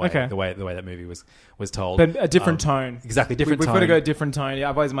 like in a way, the way that movie was told, but a different tone. Exactly, different tone. We've got to go different tone. Yeah,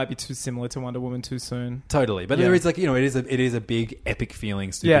 otherwise it might be too similar to Wonder Woman too soon. Totally, but there is like it is a big epic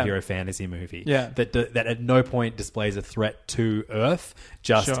feeling superhero fantasy movie. Yeah. that at no point displays a threat to Earth.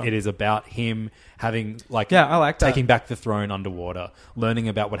 Just it is about him having I like that. taking back the throne underwater, learning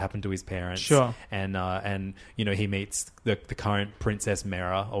about what happened to his parents. Sure. And he meets the current Princess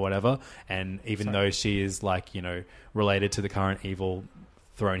Mera or whatever, and even though she is related to the current evil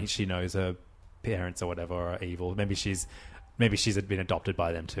throne, she knows her parents or whatever are evil. Maybe she's been adopted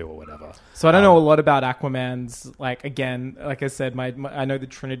by them too or whatever. So I don't know a lot about Aquaman's, like I said, I know the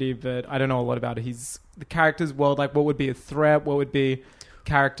Trinity, but I don't know a lot about the character's world. Like, what would be a threat? What would be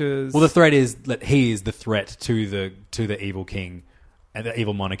characters? Well, the threat is that he is the threat to the evil king and the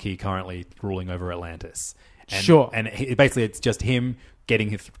evil monarchy currently ruling over Atlantis. And basically it's just him getting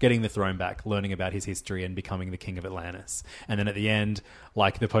the throne back, learning about his history, and becoming the king of Atlantis. And then at the end,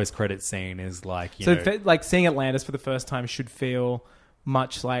 like the post-credits scene is like, seeing Atlantis for the first time should feel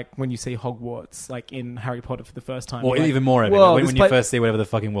much like when you see Hogwarts, like in Harry Potter for the first time. Or even more epic, when you first see whatever the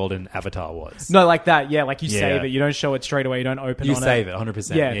fucking world in Avatar was. No, like that, yeah. Like you save it. You don't show it straight away. You don't open you on it. You save it,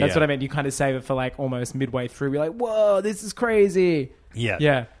 100%. Yeah, that's what I mean. You kind of save it for like almost midway through. You're like, whoa, this is crazy. Yeah.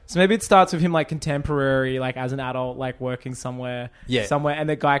 Yeah. So maybe it starts with him like contemporary, like as an adult, like working somewhere. And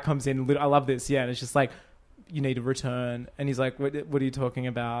the guy comes in. I love this. Yeah. And it's just like, you need to return. And he's like, what are you talking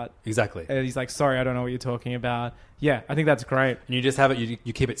about? Exactly. And he's like, sorry, I don't know what you're talking about. Yeah, I think that's great. And you just have it,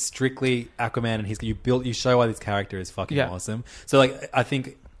 you keep it strictly Aquaman, and you show why this character is fucking awesome. So like, I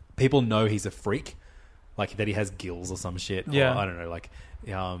think people know he's a freak, like that he has gills or some shit. Yeah. Or, I don't know, like,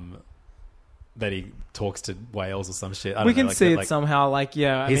 that he talks to whales or some shit. We can see it somehow, like,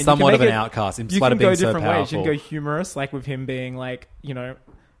 yeah. He's somewhat of an outcast in spite of being so powerful. You can go different ways. You can go humorous, like with him being like,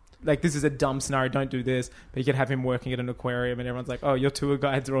 like this is a dumb scenario, don't do this. But you could have him working at an aquarium and everyone's like, oh, your tour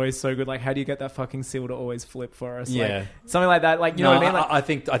guides are always so good. Like, how do you get that fucking seal to always flip for us? Yeah. Like, something like that. Like, you know what I mean? Like, I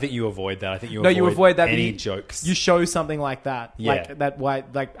think you avoid that. I think you avoid that. Any jokes. You show something like that. Yeah. Like that, why,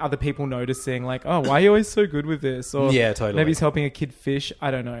 like other people noticing, like, oh, why are you always so good with this? Or yeah, totally. Maybe he's helping a kid fish.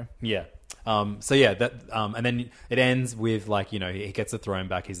 I don't know. Yeah. So yeah, that and then it ends with like, he gets the throne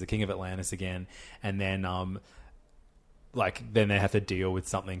back. He's the king of Atlantis again, and then like then they have to deal with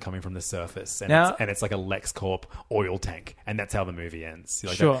something coming from the surface, and Now- it's like a LexCorp oil tank, and that's how the movie ends.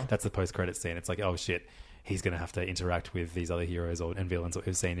 Like Sure. that's the post-credit scene. It's like, oh shit, he's going to have to interact with these other heroes and villains that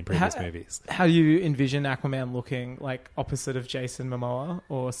we've seen in previous movies. How do you envision Aquaman looking, like opposite of Jason Momoa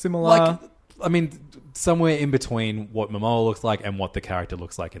or similar? Like, I mean, somewhere in between what Momoa looks like and what the character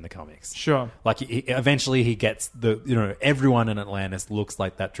looks like in the comics. Sure. Like, eventually he gets everyone in Atlantis looks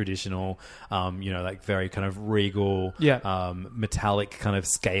like that traditional, like very kind of regal, metallic kind of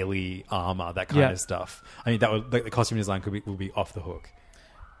scaly armor, that kind of stuff. I mean, that would, the costume design would be off the hook.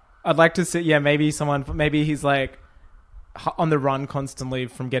 I'd like to see, maybe he's like on the run constantly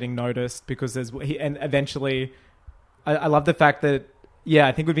from getting noticed because and eventually, I love the fact that,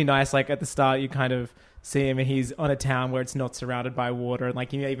 I think it would be nice, like at the start you kind of see him and he's on a town where it's not surrounded by water, and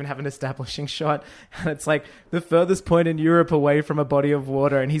like you even have an establishing shot and it's like the furthest point in Europe away from a body of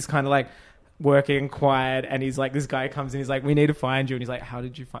water, and he's kind of like working quiet, and he's like, this guy comes in, he's like, we need to find you, and he's like, how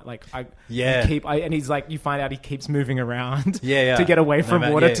did you find, like, and he's like, you find out he keeps moving around to get away from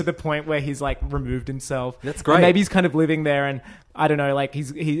water to the point where he's like removed himself. That's great. And maybe he's kind of living there, and I don't know, like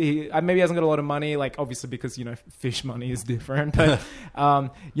he maybe hasn't got a lot of money, like obviously because fish money is different, but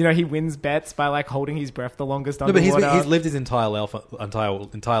he wins bets by like holding his breath the longest underwater. But he's lived his entire life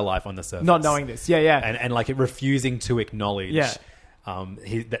on the surface, not knowing this, and like refusing to acknowledge.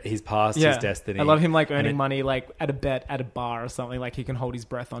 His past, his destiny. I love him like earning money like at a bet at a bar or something. Like he can hold his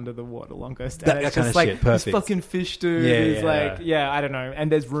breath under the water longest. That kind of like, shit. Perfect. This fucking fish dude is I don't know.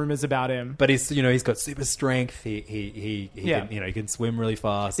 And there's rumors about him. But he's got super strength. He can, he can swim really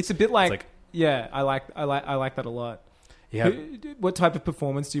fast. It's a bit like I like that a lot. Yeah. What type of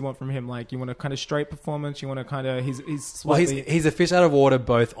performance do you want from him? Like, you want a kind of straight performance? You want a kind of he's a fish out of water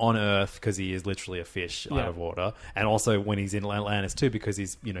both on Earth because he is literally a fish out of water, and also when he's in Atlantis too because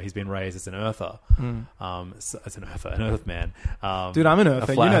he's been raised as an Earther, an Earthman. Dude, I'm an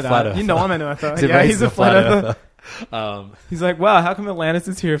Earther. You know that. You know I'm an Earther. He's a flat Earther. He's like, wow, how come Atlantis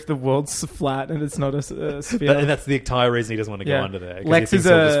is here if the world's flat and it's not a sphere? And that's the entire reason he doesn't want to go under there. Lex is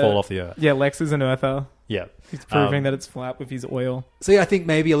he'll just fall off the Earth. Yeah, Lex is an Earther. Yeah. He's proving that it's flat with his oil. So I think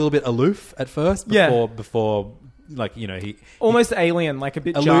maybe a little bit aloof at first before like, he... Almost alien, like a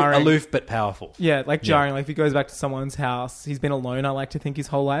bit jarring. Aloof but powerful. Yeah, like jarring. Yeah. Like if he goes back to someone's house, he's been alone, I like to think, his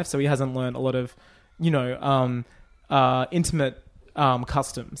whole life. So he hasn't learned a lot of, intimate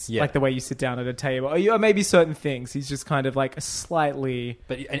customs, like the way you sit down at a table, or maybe certain things. He's just kind of like a slightly,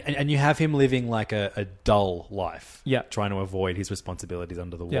 but and you have him living like a dull life, trying to avoid his responsibilities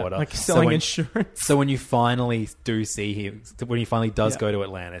under the water, like selling insurance. So when you finally do see him, when he finally does go to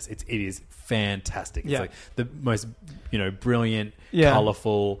Atlantis, it is fantastic. It's like the most brilliant,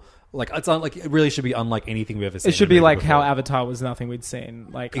 colorful. Like it's like it really should be unlike anything we've ever seen. It should be like before. How Avatar was nothing we'd seen.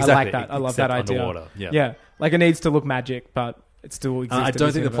 Like exactly. I like that. I love that idea. Underwater. Yeah, like it needs to look magic, but it still exists. I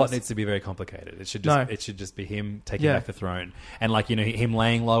don't think the plot needs to be very complicated. It should just be him taking back the throne, and like him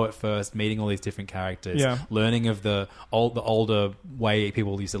laying low at first, meeting all these different characters, learning of the older way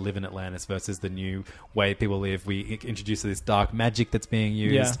people used to live in Atlantis versus the new way people live. We introduce this dark magic that's being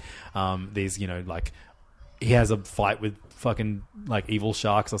used. These like he has a fight with fucking like evil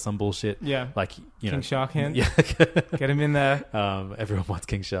sharks or some bullshit. Yeah, like King Shark hint. Yeah, get him in there. Everyone wants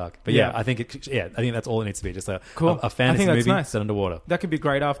King Shark, but I think that's all it needs to be. Just a fantasy movie set underwater. That could be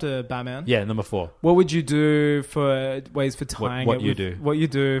great after Batman. Yeah, number 4. What would you do for ways for tying what it? What you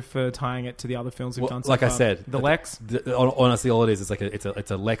do for tying it to the other films we've done? So like far? I said, the Lex. Honestly, all it is like it's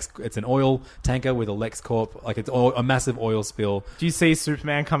a Lex. It's an oil tanker with a LexCorp. Like it's a massive oil spill. Do you see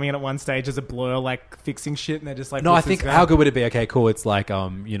Superman coming in at one stage as a blur, like fixing shit, and they're just like, no, I think how good would it be? Okay, cool. It's like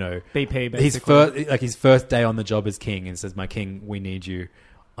BP his basically. his first day on the job as king, and says, "My king, we need you."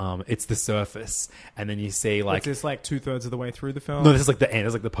 It's the surface, and then you see like this like 2/3 of the way through the film. No, this is like the end.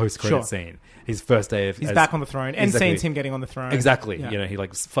 It's like the post-credit scene. His first day he's back on the throne, and scenes him getting on the throne. Exactly. Yeah. He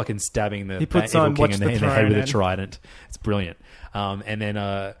like fucking stabbing the he puts evil on king in the head with a and... trident. It's brilliant. And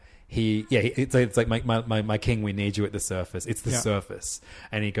then it's like my king, we need you at the surface. It's the surface,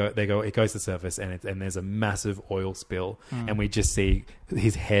 and he goes to the surface, and there's a massive oil spill, and we just see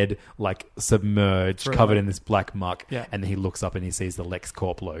his head like submerged, covered in this black muck, and then he looks up and he sees the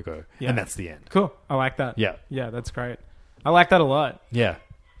LexCorp logo, and that's the end. Cool, I like that. Yeah, that's great. I like that a lot. Yeah,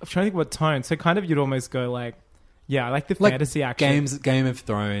 I'm trying to think what tone. So kind of you'd almost go like, I like the fantasy action Game of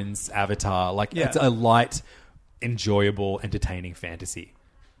Thrones, Avatar. Like it's a light, enjoyable, entertaining fantasy.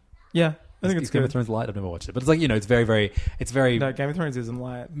 Yeah, I think it's Game of Thrones light. I've never watched it, but it's like it's very no, Game of Thrones isn't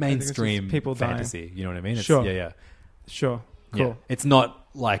light. Mainstream people fantasy. Dying. You know what I mean? Sure. Yeah. Sure. Cool. Yeah. It's not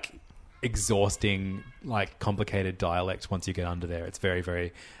like exhausting like complicated dialect once you get under there. It's very,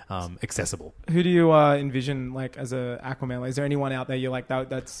 very accessible. Who do you envision like as a Aquaman? Like, is there anyone out there you're like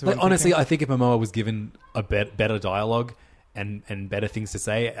that's? Like, honestly, I think if Momoa was given a better dialogue and better things to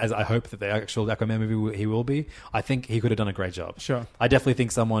say, as I hope that the actual Aquaman movie he will be, I think he could have done a great job. Sure. I definitely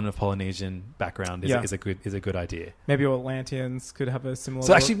think someone of Polynesian background is a good idea. Maybe Atlanteans could have a similar.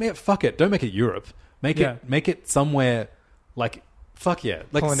 So actually, fuck it. Don't make it Europe. Make it somewhere like fuck yeah,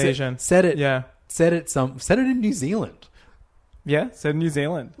 like Polynesian. Set it. Yeah. Set it in New Zealand. Yeah, set in New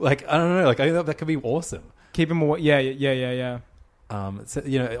Zealand. Like I don't know. Like I think that could be awesome. Keep him. Yeah.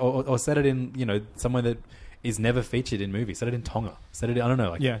 Or set it in somewhere that is never featured in movies. Set it in Tonga. Set it in, I don't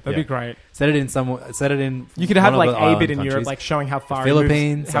know. Like, that'd be great. Set it in somewhere. Set it in. You could have one like of the a bit island in countries. Europe, like showing how far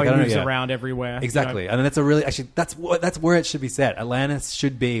Philippines, he moves around everywhere. Exactly, and that's a really that's where it should be set. Atlantis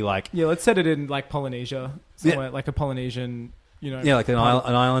should be like let's set it in like Polynesia, somewhere like a Polynesian. Like an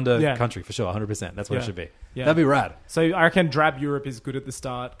islander country for sure. 100%. That's what it should be. Yeah. That'd be rad. So I reckon Drab Europe is good at the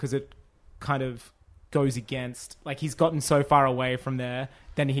start because it kind of goes against, like, he's gotten so far away from there,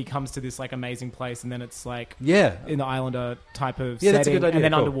 then he comes to this like amazing place, and then it's like in the islander type of setting, that's a good idea. and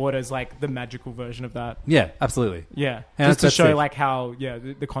then cool. underwater is like the magical version of that. Yeah, absolutely. Yeah, and just to show sick. like how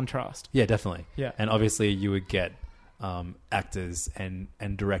the contrast. Yeah, definitely. Yeah, and obviously you would get actors and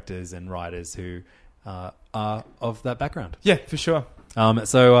directors and writers who are of that background. Yeah, for sure.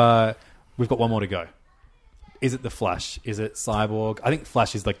 So we've got one more to go. Is it the Flash? Is it Cyborg? I think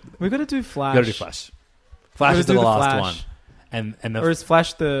Flash is like we've got to do Flash. We've got to do Flash. Flash is the last one, and or is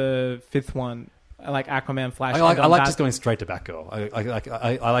Flash the fifth one? Like Aquaman, Flash. I like just going straight to Batgirl.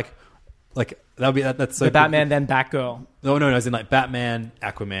 I like that would be that's so the Batman then Batgirl. No, as in like Batman,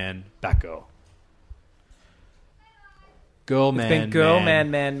 Aquaman, Batgirl. Girl, man, girl,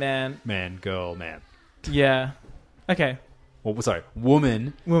 man, girl, man. Yeah. Okay. Well, sorry,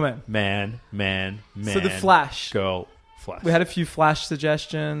 woman, man. So the Flash, girl, Flash. We had a few Flash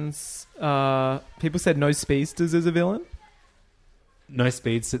suggestions. People said no speedsters as a villain. No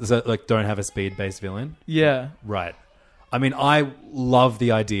speed, so like don't have a speed-based villain. Yeah, right. I mean, I love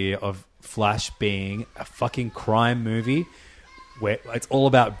the idea of Flash being a fucking crime movie where it's all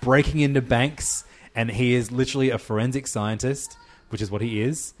about breaking into banks, and he is literally a forensic scientist, which is what he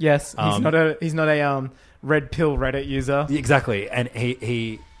is. Yes, he's not a red pill Reddit user. Exactly, and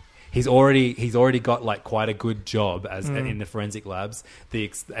he's already got like quite a good job as in the forensic labs.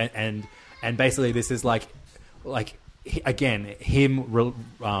 And basically this is like again him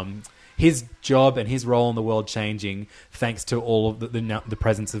his job and his role in the world changing thanks to all of the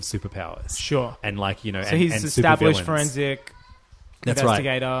presence of superpowers. Sure, and like so he's and established forensic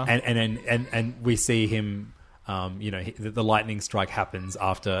investigator. Right. And we see him. The lightning strike happens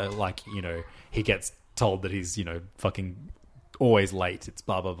after he gets told that he's fucking always late. It's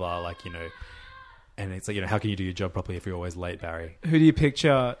blah blah blah and it's like how can you do your job properly if you're always late, Barry? Who do you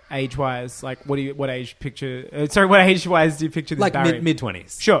picture age wise? Like what age wise do you picture this like Barry?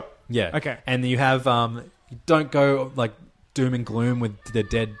 mid-20s? Sure. Yeah. Okay. And you have you don't go like doom and gloom with the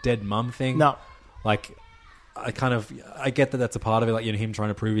dead mum thing. No. Like I get that that's a part of it, like him trying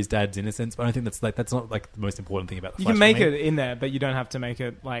to prove his dad's innocence, but I don't think that's not like the most important thing about the Flash. You can make it in there, but you don't have to make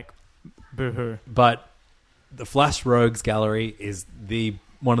it like boo-hoo. But the Flash Rogues Gallery is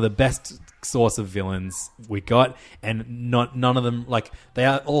one of the best source of villains we got, and none of them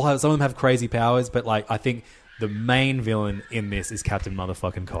some of them have crazy powers, but like I think the main villain in this is Captain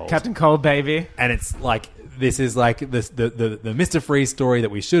Motherfucking Cold. Captain Cold, baby. And it's like this is like the Mr. Freeze story that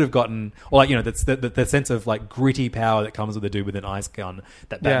we should have gotten, or like that's the sense of like gritty power that comes with a dude with an ice gun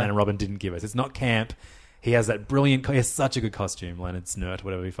that Batman and Robin didn't give us. It's not camp. He has that brilliant. He has such a good costume, Leonard Snurt,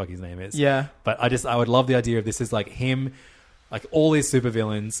 whatever the fuck his name is. Yeah. But I would love the idea of this is like him, like all these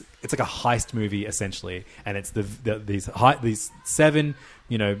supervillains. It's like a heist movie essentially, and it's these 7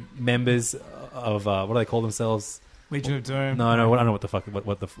 members of what do they call themselves? Legion of Doom. No, I don't know what the fuck.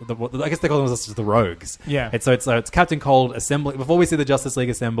 What I guess they call themselves just the Rogues. Yeah. It's Captain Cold assembling. Before we see the Justice League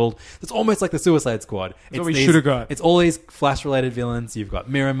assembled, it's almost like the Suicide Squad. It's what we should have got. It's all these Flash-related villains. You've got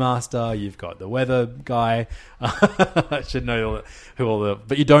Mirror Master. You've got the Weather Guy. I should know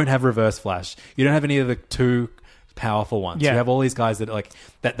but you don't have Reverse Flash. You don't have any of the 2 powerful ones. Yeah. You have all these guys that are like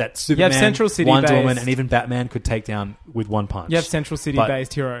that Superman, Central City Wonder based. Woman, and even Batman could take down with one punch. You have Central City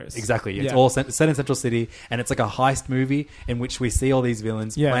based heroes. Exactly. It's all set in Central City, and it's like a heist movie in which we see all these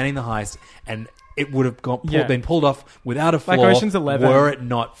villains planning the heist, and it would have been pulled off without a flaw, like Ocean's 11, were it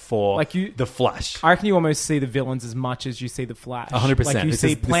not for the Flash. I reckon you almost see the villains as much as you see the Flash. 100%. Like you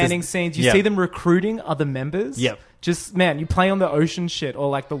see planning scenes, you see them recruiting other members. Yep. Just you play on the Ocean shit or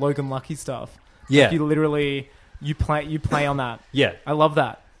like the Logan Lucky stuff. Yeah. Like you literally. You play on that. Yeah. I love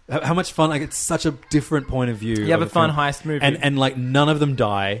that. how much fun! Like it's such a different point of view. You have of a fun film. heist movie. and like none of them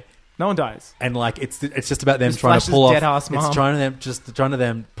die. No one dies. And like it's just about them Just trying to Flash's pull off. dead-ass It's mom. trying to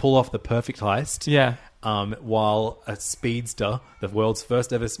them pull off the perfect heist. Yeah. While a speedster, the world's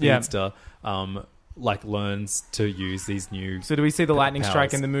first ever speedster, like learns to use these new. So do we see the lightning powers.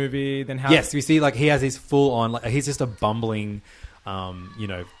 strike in the movie? Then how? Yes, we see like he has his full on. Like he's just a bumbling,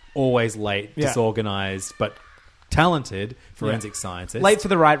 always late, disorganized, but talented forensic scientist. Late for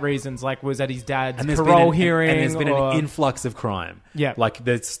the right reasons, like was at his dad's And there's parole been hearing. and there's been or an influx of crime. Yeah. like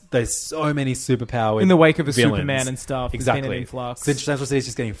there's so many superpowered in the wake of a villains. Superman and stuff. Exactly, There's been an influx. Central City's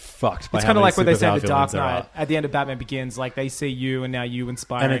just getting fucked. By It's how kind of many like what they say in superpower The Dark villains there are. Knight. At the end of Batman Begins, like they see you and now you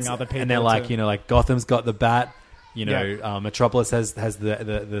inspiring other people. and they're like, to- like Gotham's got the Bat. Yeah. Metropolis has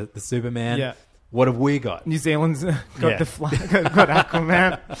the Superman. Yeah. What have we got? New Zealand's got Yeah. the got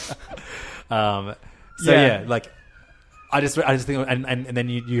Aquaman. Like I just think, and then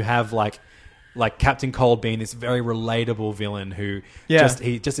you have like Captain Cold being this very relatable villain who just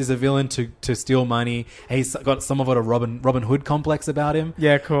is a villain to steal money. He's got somewhat of a Robin Hood complex about him.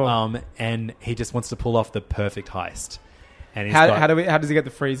 Yeah, cool. And he just wants to pull off the perfect heist. And he's How does he get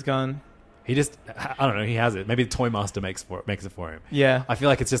the freeze gun? He just, I don't know, he has it. Maybe the Toy Master makes it for him. Yeah. I feel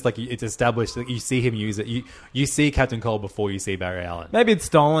like it's just like, it's established that you see him use it. You see Captain Cold before you see Barry Allen. Maybe it's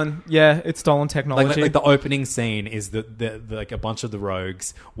stolen. Yeah, it's stolen technology. Like the opening scene is the like a bunch of the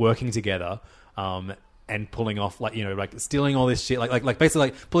rogues working together, and pulling off like stealing all this shit, like basically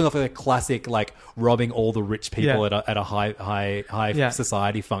like pulling off a classic like robbing all the rich people at a high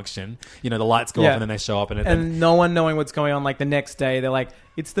society function. The lights go off and then they show up and no one knowing what's going on. Like the next day, they're like,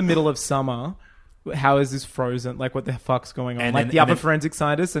 it's the middle of summer. How is this frozen? Like what the fuck's going on? And like then- the and other then- forensic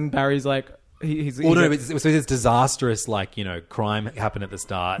scientist and Barry's like. So this disastrous, crime happened at the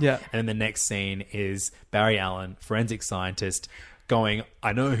start. Yeah. And then the next scene is Barry Allen, forensic scientist, going,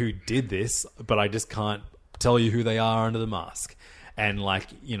 I know who did this, but I just can't tell you who they are under the mask. And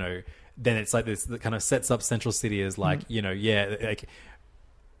then it's like this that kind of sets up Central City as we've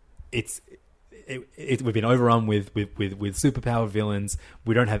been overrun with superpower villains.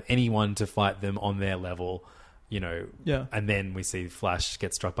 We don't have anyone to fight them on their level. And then we see Flash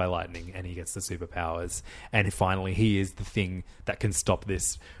get struck by lightning and he gets the superpowers. And finally, he is the thing that can stop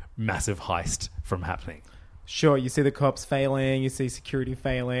this massive heist from happening. Sure, you see the cops failing, you see security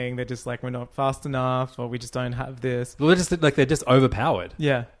failing. They're just like, we're not fast enough, or we just don't have this. Well, they're just overpowered.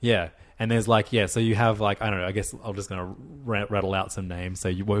 Yeah. Yeah. And there's so you have I don't know, I guess I'm just going to rattle out some names.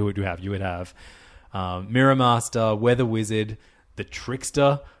 So who would you have? You would have Mirror Master, Weather Wizard, the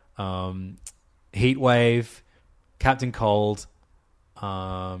Trickster, Heatwave, Captain Cold,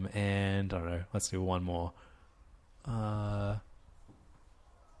 and I don't know. Let's do one more.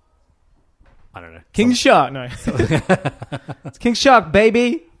 I don't know. King Shark, no. It's King Shark,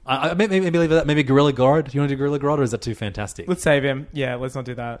 baby. Maybe leave that. Maybe Gorilla Grodd. Do you want to do Gorilla Grodd, or is that too fantastic? Let's save him. Yeah, let's not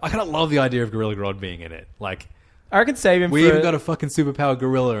do that. I kind of love the idea of Gorilla Grodd being in it. I reckon save him. We even got a fucking superpower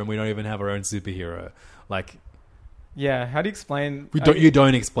gorilla, and we don't even have our own superhero. Yeah, how do you explain? You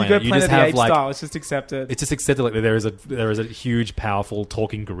don't explain you it. You just have style. It's just accepted. It's just accepted. There is a huge, powerful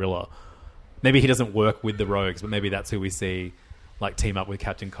talking gorilla. Maybe he doesn't work with the rogues, but maybe that's who we see team up with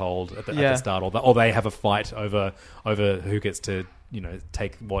Captain Cold at the start, or they have a fight over who gets to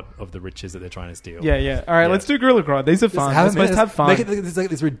take what of the riches that they're trying to steal. Yeah. All right, let's do Gorilla Grodd. These are fun. We're supposed to have fun. Make it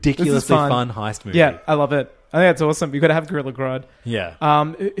this ridiculously fun heist movie. Yeah, I love it. I think that's awesome. You've got to have Gorilla Grodd. Yeah.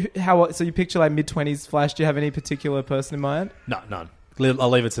 So you picture mid-20s Flash? Do you have any particular person in mind? No, none. I'll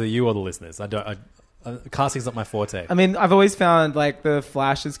leave it to you or the listeners. I don't. Casting's not my forte. I mean, I've always found the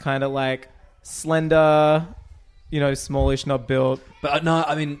Flash is kind of slender, smallish, not built. But no,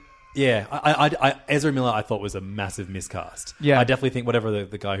 I mean, yeah, I Ezra Miller I thought was a massive miscast. Yeah. I definitely think whatever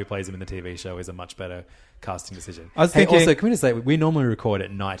the guy who plays him in the TV show is a much better casting decision. I was thinking, also, can we just say we normally record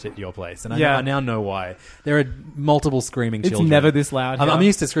at night at your place, and I now know why. There are multiple screaming children. It's never this loud. I'm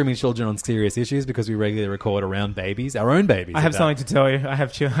used to screaming children on serious issues because we regularly record around babies, our own babies. I have something to tell you. I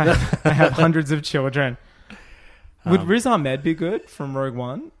have I have hundreds of children. Would Riz Ahmed be good from Rogue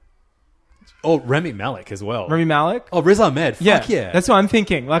One? Oh, Rami Malek as well. Rami Malek? Oh, Riz Ahmed. Fuck yeah. That's what I'm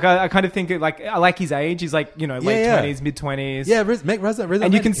thinking. I kind of think I like his age. He's late 20s, mid-20s. Yeah, Riz Ahmed.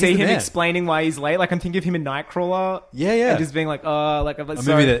 And you can see him explaining why he's late. I'm thinking of him in Nightcrawler. Yeah. And just being a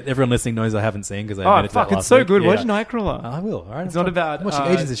movie that everyone listening knows I haven't seen because I admitted to that last it's so week. good. Yeah. Watch Nightcrawler. I will. All right. It's not about... I'm watching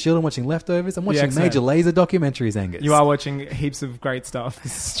Agents of S.H.I.E.L.D. I'm watching Leftovers. I'm watching excellent. Major Lazer documentaries, Angus. You are watching heaps of great stuff.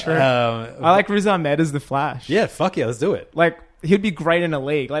 This is true. I like Riz Ahmed as the Flash. Yeah, fuck yeah, let's do it. He'd be great in a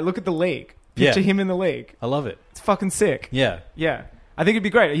league. Look at the league. Picture him in the league. I love it. It's fucking sick. Yeah. Yeah. I think it'd be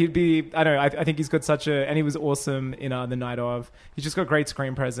great. He'd be, I don't know, I think he's got and he was awesome in The Night Of. He's just got great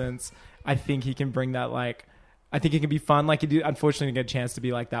screen presence. I think he can bring that, like, I think he can be fun. Like, he did, unfortunately, didn't get a chance to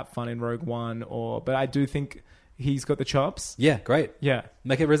be like that fun in Rogue One, but I do think he's got the chops. Yeah, great. Yeah.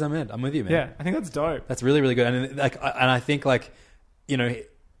 Make it Riz Ahmed. I'm with you, man. Yeah, I think that's dope. That's really, really good. And I think, like, you know,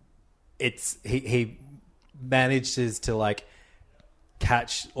 he manages to, like,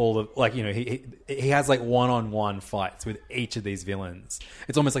 catch all the, like, you know, he has like one-on-one fights with each of these villains.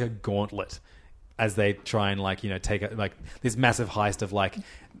 It's almost like a gauntlet as they try and, like, you know, take like this massive heist of like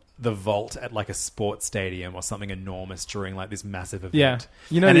the vault at like a sports stadium or something enormous during like this massive event. Yeah,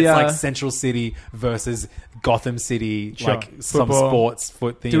 you know, and it's like Central City versus Gotham City, sure. like some Football. sports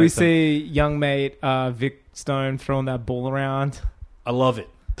foot thing. Do we see young mate Vic Stone throwing that ball around? I love it.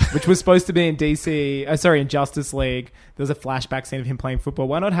 Which was supposed to be in in Justice League. There was a flashback scene of him playing football.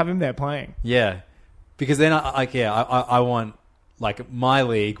 Why not have him there playing? Yeah, because then I want, like, my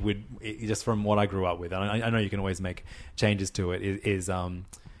league would, just from what I grew up with, and I know you can always make changes to it. Is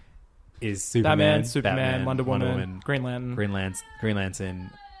Superman, Batman, Wonder Woman, Green Lantern,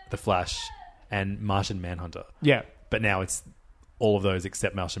 The Flash, and Martian Manhunter. Yeah, but now it's all of those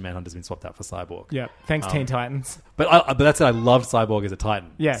except Martian Manhunter's been swapped out for Cyborg. Yeah, thanks Teen Titans. But that's it. I loved Cyborg as a Titan.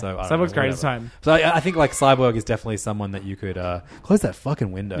 Yeah, so Cyborg's great as a Titan. So I think, like, Cyborg is definitely someone that you could close that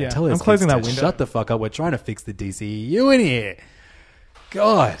fucking window. Yeah, Tell I'm closing that window. Shut the fuck up. We're trying to fix the DCEU in here.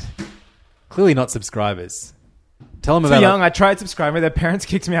 God, clearly not subscribers. Tell them about. Too young. I tried subscribing. Their parents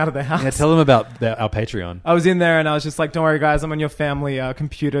kicked me out of their house. Yeah, tell them about our Patreon. I was in there and I was just like, "Don't worry, guys. I'm on your family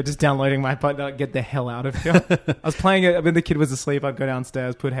computer, just downloading my part. Get the hell out of here." I was playing it when the kid was asleep. I'd go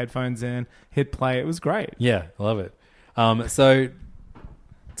downstairs, put headphones in, hit play. It was great. Yeah, I love it.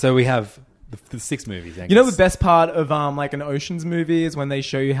 So we have the 6 movies. Angus. You know, the best part of like an Ocean's movie is when they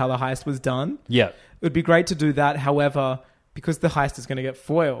show you how the heist was done. Yeah, it would be great to do that. However, because the heist is going to get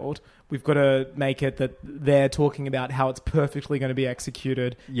foiled, we've got to make it that they're talking about how it's perfectly going to be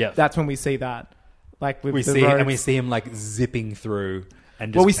executed. Yeah, that's when we see that. Like with we see him like zipping through,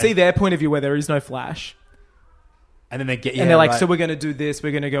 and we see their point of view where there is no Flash. And then they're like, so we're going to do this.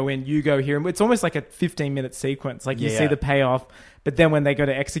 We're going to go in. You go here. And it's almost like a 15-minute sequence. Like you see the payoff, but then when they go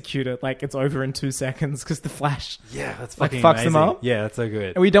to execute it, like it's over in 2 seconds because the Flash, that's like fucking fucks amazing. them up. Yeah, that's so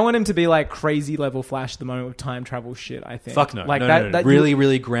good. And we don't want him to be like crazy level Flash at the moment with time travel shit. I think. Fuck no. Like no. Really,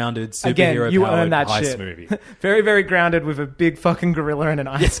 really grounded superhero again, you earn that heist shit. movie. Very, very grounded with a big fucking gorilla and an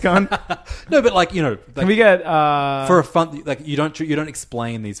ice gun. No, but like, you know, like, can we get for a fun, like, you don't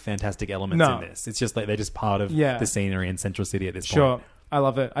explain these fantastic elements in this. It's just like they're just part of the scenery in Central City at this point. Sure, I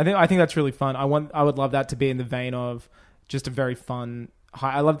love it. I think that's really fun. I would love that to be in the vein of just a very fun.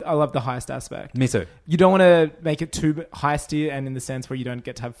 I love the heist aspect. Me too. You don't want to make it too heisty, and in the sense where you don't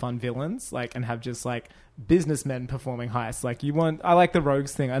get to have fun villains, like, and have just like businessmen performing heists. Like I like the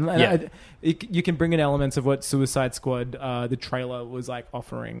rogues thing, and you can bring in elements of what Suicide Squad, the trailer was like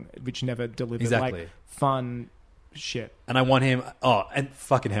offering, which never delivered. Exactly. Like fun shit. And I want him. Oh, and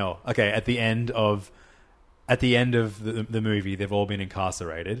fucking hell. Okay, at the end of the movie, they've all been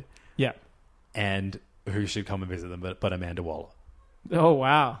incarcerated. Yeah. And who should come and visit them but Amanda Waller? Oh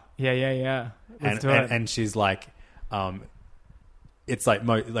wow! Yeah. Let's do it. And she's like, it's like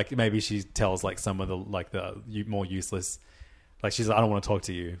maybe she tells like some of the more useless, like she's like, I don't want to talk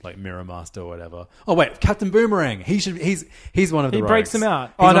to you, like Mirror Master or whatever. Oh wait, Captain Boomerang. He's one of the. He rogues. Breaks him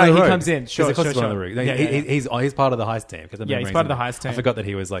out. He's he comes in. Sure. One of the rogues. He's part of the heist team. He's part of the heist team. I forgot that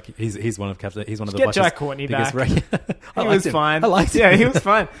he was like he's one of Captain. He's one of the. Get Jack Courtney back. He was fine. I liked him. Yeah, he was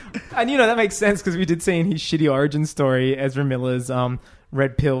fine. And you know that makes sense because we did see in his shitty origin story Ezra Miller's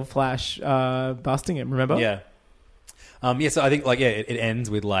Red Pill Flash busting him. Remember? Yeah. So I think it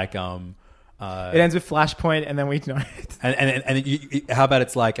ends with like it ends with Flashpoint, and then we know it. And how about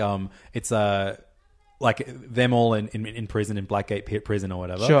it's like it's like them all in prison, in Blackgate prison or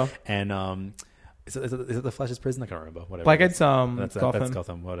whatever. Sure. And is it the Flash's prison? I can't remember. Whatever. Blackgate's Gotham. That's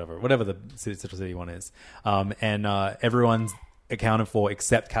Gotham. Whatever the Central City one is. And everyone's accounted for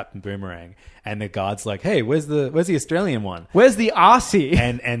except Captain Boomerang, and the guard's like, "Hey, where's the Australian one? Where's the RC?"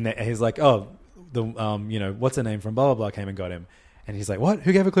 And he's like, "Oh, the what's her name from blah blah blah came and got him." And he's like, "What?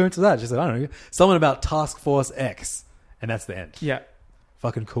 Who gave a clearance to that?" She said, "I don't know. Someone about Task Force X." And that's the end. Yeah.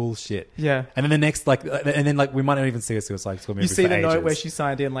 Fucking cool shit. Yeah. And then the next, we might not even see a Suicide Squad movie. You see for the ages. note where she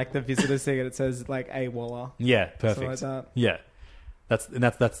signed in, like the visitor's ticket. It says like A Waller. Yeah, perfect. Something like that. Yeah.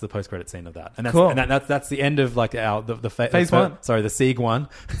 That's the post credit scene of that, and that's Cool. and that's the end of like the Phase one. Sorry, the Sieg one.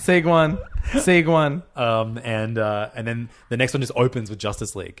 Sieg 1. And then the next one just opens with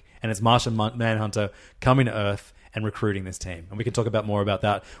Justice League, and it's Martian Manhunter coming to Earth and recruiting this team. And we can talk about more about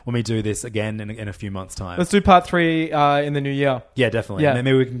that when we do this again in a few months' time. Let's do part 3 in the new year. Yeah, definitely. Yeah. And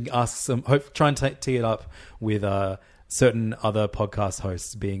maybe we can ask try and tee it up with certain other podcast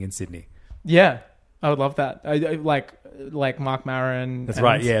hosts being in Sydney. Yeah, I would love that. I like Mark Maron. That's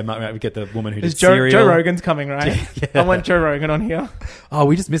right. Yeah, we get the woman who did Joe Serial. Rogan's coming, right? Yeah. I want Joe Rogan on here. Oh,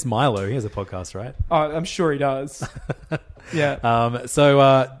 we just missed Milo. He has a podcast, right? Oh, I'm sure he does. Yeah.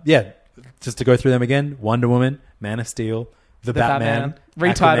 Just to go through them again: Wonder Woman, Man of Steel, The Batman,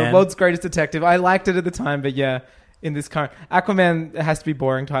 retitled Aquaman. World's Greatest Detective. I liked it at the time, but yeah, in this current Aquaman, it has to be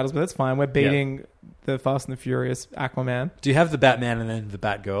boring titles, but that's fine. We're beating the Fast and the Furious Aquaman. Do you have the Batman and then the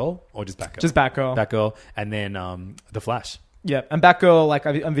Batgirl, or just Batgirl? Just Batgirl. Batgirl, and then the Flash. Yeah, and Batgirl, like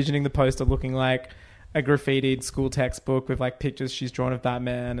I'm envisioning the poster looking like a graffitied school textbook with like pictures she's drawn of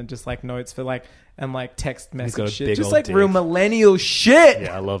Batman and just like notes for like and like text He's got a message shit, big just old like dick. real millennial shit.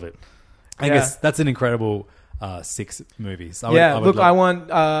 Yeah, I love it. I guess that's an incredible 6 movies. I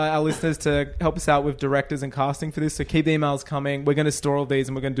want our listeners to help us out with directors and casting for this. So keep the emails coming. We're going to store all these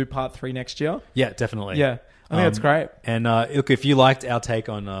and we're going to do part 3 next year. Yeah, definitely. Yeah, I think that's great. And look, if you liked our take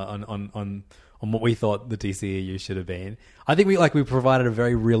on what we thought the DCEU should have been, I think we provided a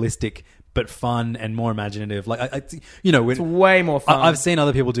very realistic but fun and more imaginative. Like it's way more fun. I've seen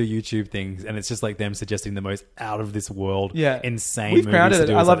other people do YouTube things, and it's just like them suggesting the most out of this world, insane. We've movies crowded to it.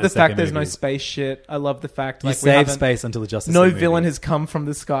 do I as, love like, the fact second there's no movies. space shit. I love the fact You we save haven't- space until the Justice no League villain movie. has come from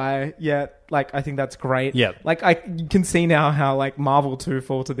the sky yet. Like I think that's great. Yeah. Like you can see now how like Marvel 2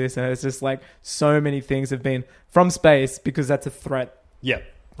 fall to this, and it's just like so many things have been from space because that's a threat. Yeah.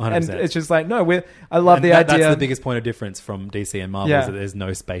 100%. And it's just like I love the idea. That's the biggest point of difference from DC and Marvel is that there's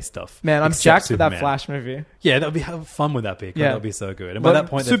no space stuff. Man, I'm except jacked for that Superman. Flash movie. Yeah, that would be how fun would that be? Yeah, that would be so good. And but by that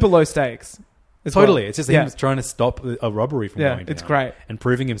point, super low stakes. Totally, well. it's just him trying to stop a robbery from going down. It's great. And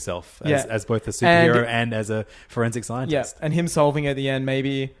proving himself as both a superhero and as a forensic scientist. Yeah, and him solving at the end,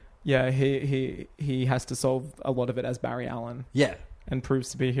 maybe. Yeah, he has to solve a lot of it as Barry Allen. Yeah, and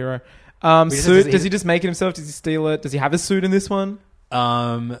proves to be a hero. Suit? Does he just make it himself? Does he steal it? Does he have a suit in this one?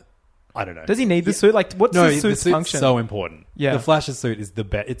 I don't know. Does he need the suit? Like, what's the suit's function? So important. Yeah, the Flash's suit is the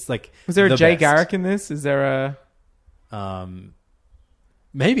best. It's like. Was there a the Jay best. Garrick in this? Is there a?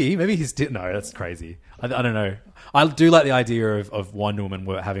 Maybe he's still no. That's crazy. I don't know. I do like the idea of Wonder Woman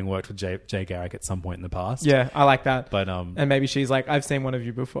having worked with Jay Garrick at some point in the past. Yeah, I like that. But and maybe she's like, I've seen one of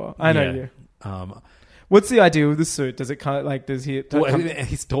you before. I know you. What's the idea with the suit? Does it kind of like? Does he?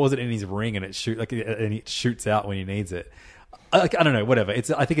 He stores it in his ring and and it shoots out when he needs it. I don't know. Whatever. I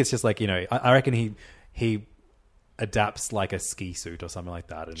think it's just like I reckon he adapts like a ski suit or something like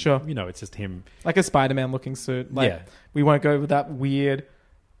that. And, sure. It's just him like a Spider-Man looking suit. Like, we won't go with that weird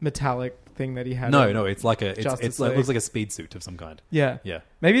metallic thing that he had. No. It's like it looks like a speed suit of some kind. Yeah.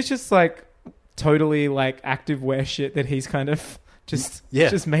 Maybe it's just like totally like activewear shit that he's kind of. Just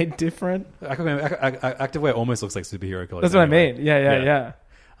made different. Activewear almost looks like superhero clothes. That's what I mean. Yeah.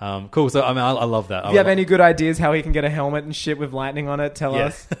 Cool. So I love that. If you have any good ideas how he can get a helmet and shit with lightning on it, tell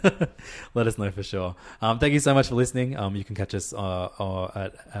us. Let us know for sure. Thank you so much for listening. You can catch us at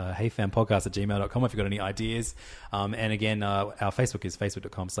heyfanpodcast@gmail.com if you've got any ideas. And again, our Facebook is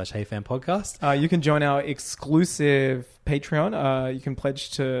facebook.com/heyfanpodcast. You can join our exclusive Patreon. You can pledge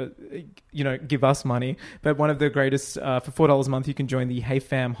to, give us money. But one of the greatest, for $4 a month, you can join the Hey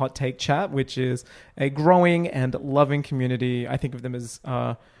Fam Hot Take Chat, which is a growing and loving community. I think of them as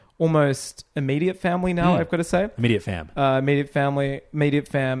almost immediate family now, I've got to say. Immediate fam. Immediate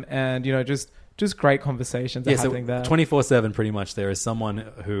fam. And, just great conversations are happening there. 24/7 pretty much there is someone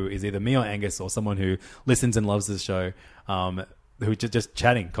who is either me or Angus or someone who listens and loves this show, who just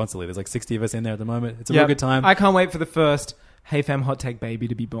chatting constantly. There's like 60 of us in there at the moment. It's a real good time. I can't wait for the first Hey Fam Hot Take baby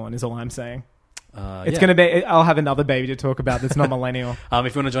to be born is all I'm saying. It's going to be... I'll have another baby to talk about that's not millennial. If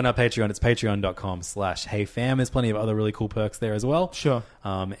you want to join our Patreon, it's patreon.com/heyfam. There's plenty of other really cool perks there as well. Sure.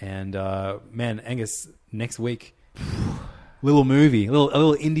 Man, Angus, next week... little movie, a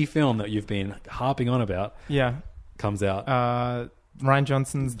little indie film that you've been harping on about. Yeah. Comes out. Ryan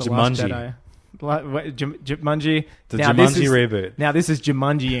Johnson's The Jumanji. Last Jedi. Jumanji. The Jumanji reboot. Now this is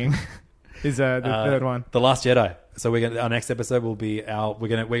Jumanjiing. Is the third one. The Last Jedi. So our next episode will be we're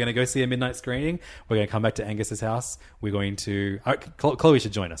gonna go see a midnight screening. We're gonna come back to Angus's house. We're going to Chloe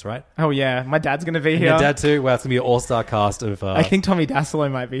should join us, right? Oh yeah, my dad's gonna be And here. your dad too. Wow, it's gonna be an all-star cast of. I think Tommy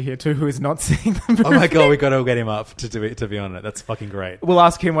Dassolo might be here too, who is not seeing the movie. Oh my god, we got to get him up to be on it. That's fucking great. We'll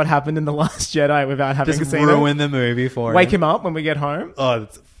ask him what happened in The Last Jedi without having Just seen ruin the movie for Wake him up when we get home. Oh,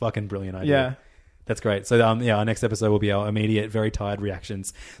 that's a fucking brilliant idea. Yeah. That's great. So, our next episode will be our immediate, very tired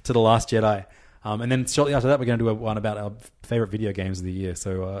reactions to The Last Jedi. And then shortly after that, we're going to do one about our favorite video games of the year.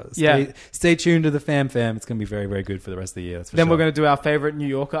 So, stay tuned to the Fam. It's going to be very, very good for the rest of the year. That's for then sure. we're going to do our favorite New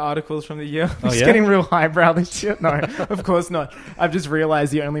Yorker articles from the year. I'm just yeah? getting real highbrow this year. No, of course not. I've just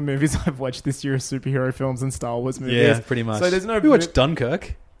realized the only movies I've watched this year are superhero films and Star Wars movies. Yeah, pretty much. So there's no. We watched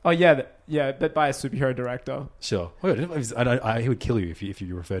Dunkirk. Oh yeah, but by a superhero director. Sure. He would kill you if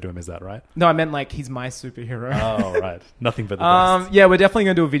you refer to him as that, right? No, I meant like he's my superhero. Oh, right. Nothing but the best. Yeah, we're definitely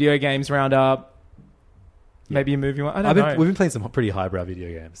going to do a video games roundup. Maybe a movie one. I don't know. We've been playing some pretty highbrow video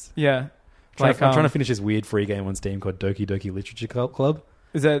games. Yeah. I'm trying to finish this weird free game on Steam called Doki Doki Literature Club.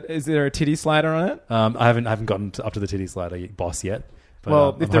 Is there a titty slider on it? I haven't gotten up to the titty slider boss yet.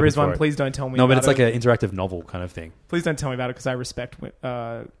 But, if there is one, please don't tell me. No, but it's like an interactive novel kind of thing. Please don't tell me about it because I respect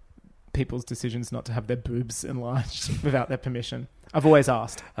people's decisions not to have their boobs enlarged without their permission. I've always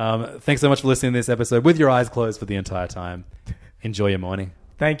asked. Thanks so much for listening to this episode with your eyes closed for the entire time. Enjoy your morning.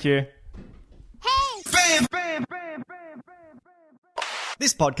 Thank you.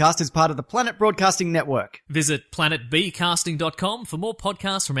 This podcast is part of the Planet Broadcasting Network. Visit planetbcasting.com for more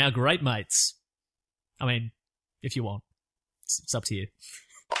podcasts from our great mates. I mean, if you want. It's up to you.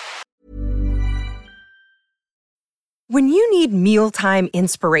 When you need mealtime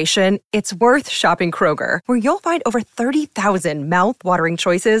inspiration, it's worth shopping Kroger, where you'll find over 30,000 mouth-watering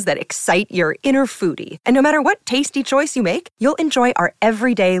choices that excite your inner foodie. And no matter what tasty choice you make, you'll enjoy our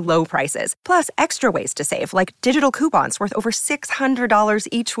everyday low prices, plus extra ways to save, like digital coupons worth over $600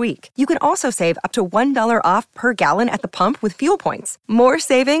 each week. You can also save up to $1 off per gallon at the pump with fuel points. More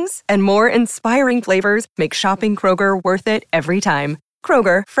savings and more inspiring flavors make shopping Kroger worth it every time.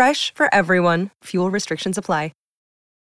 Kroger, fresh for everyone. Fuel restrictions apply.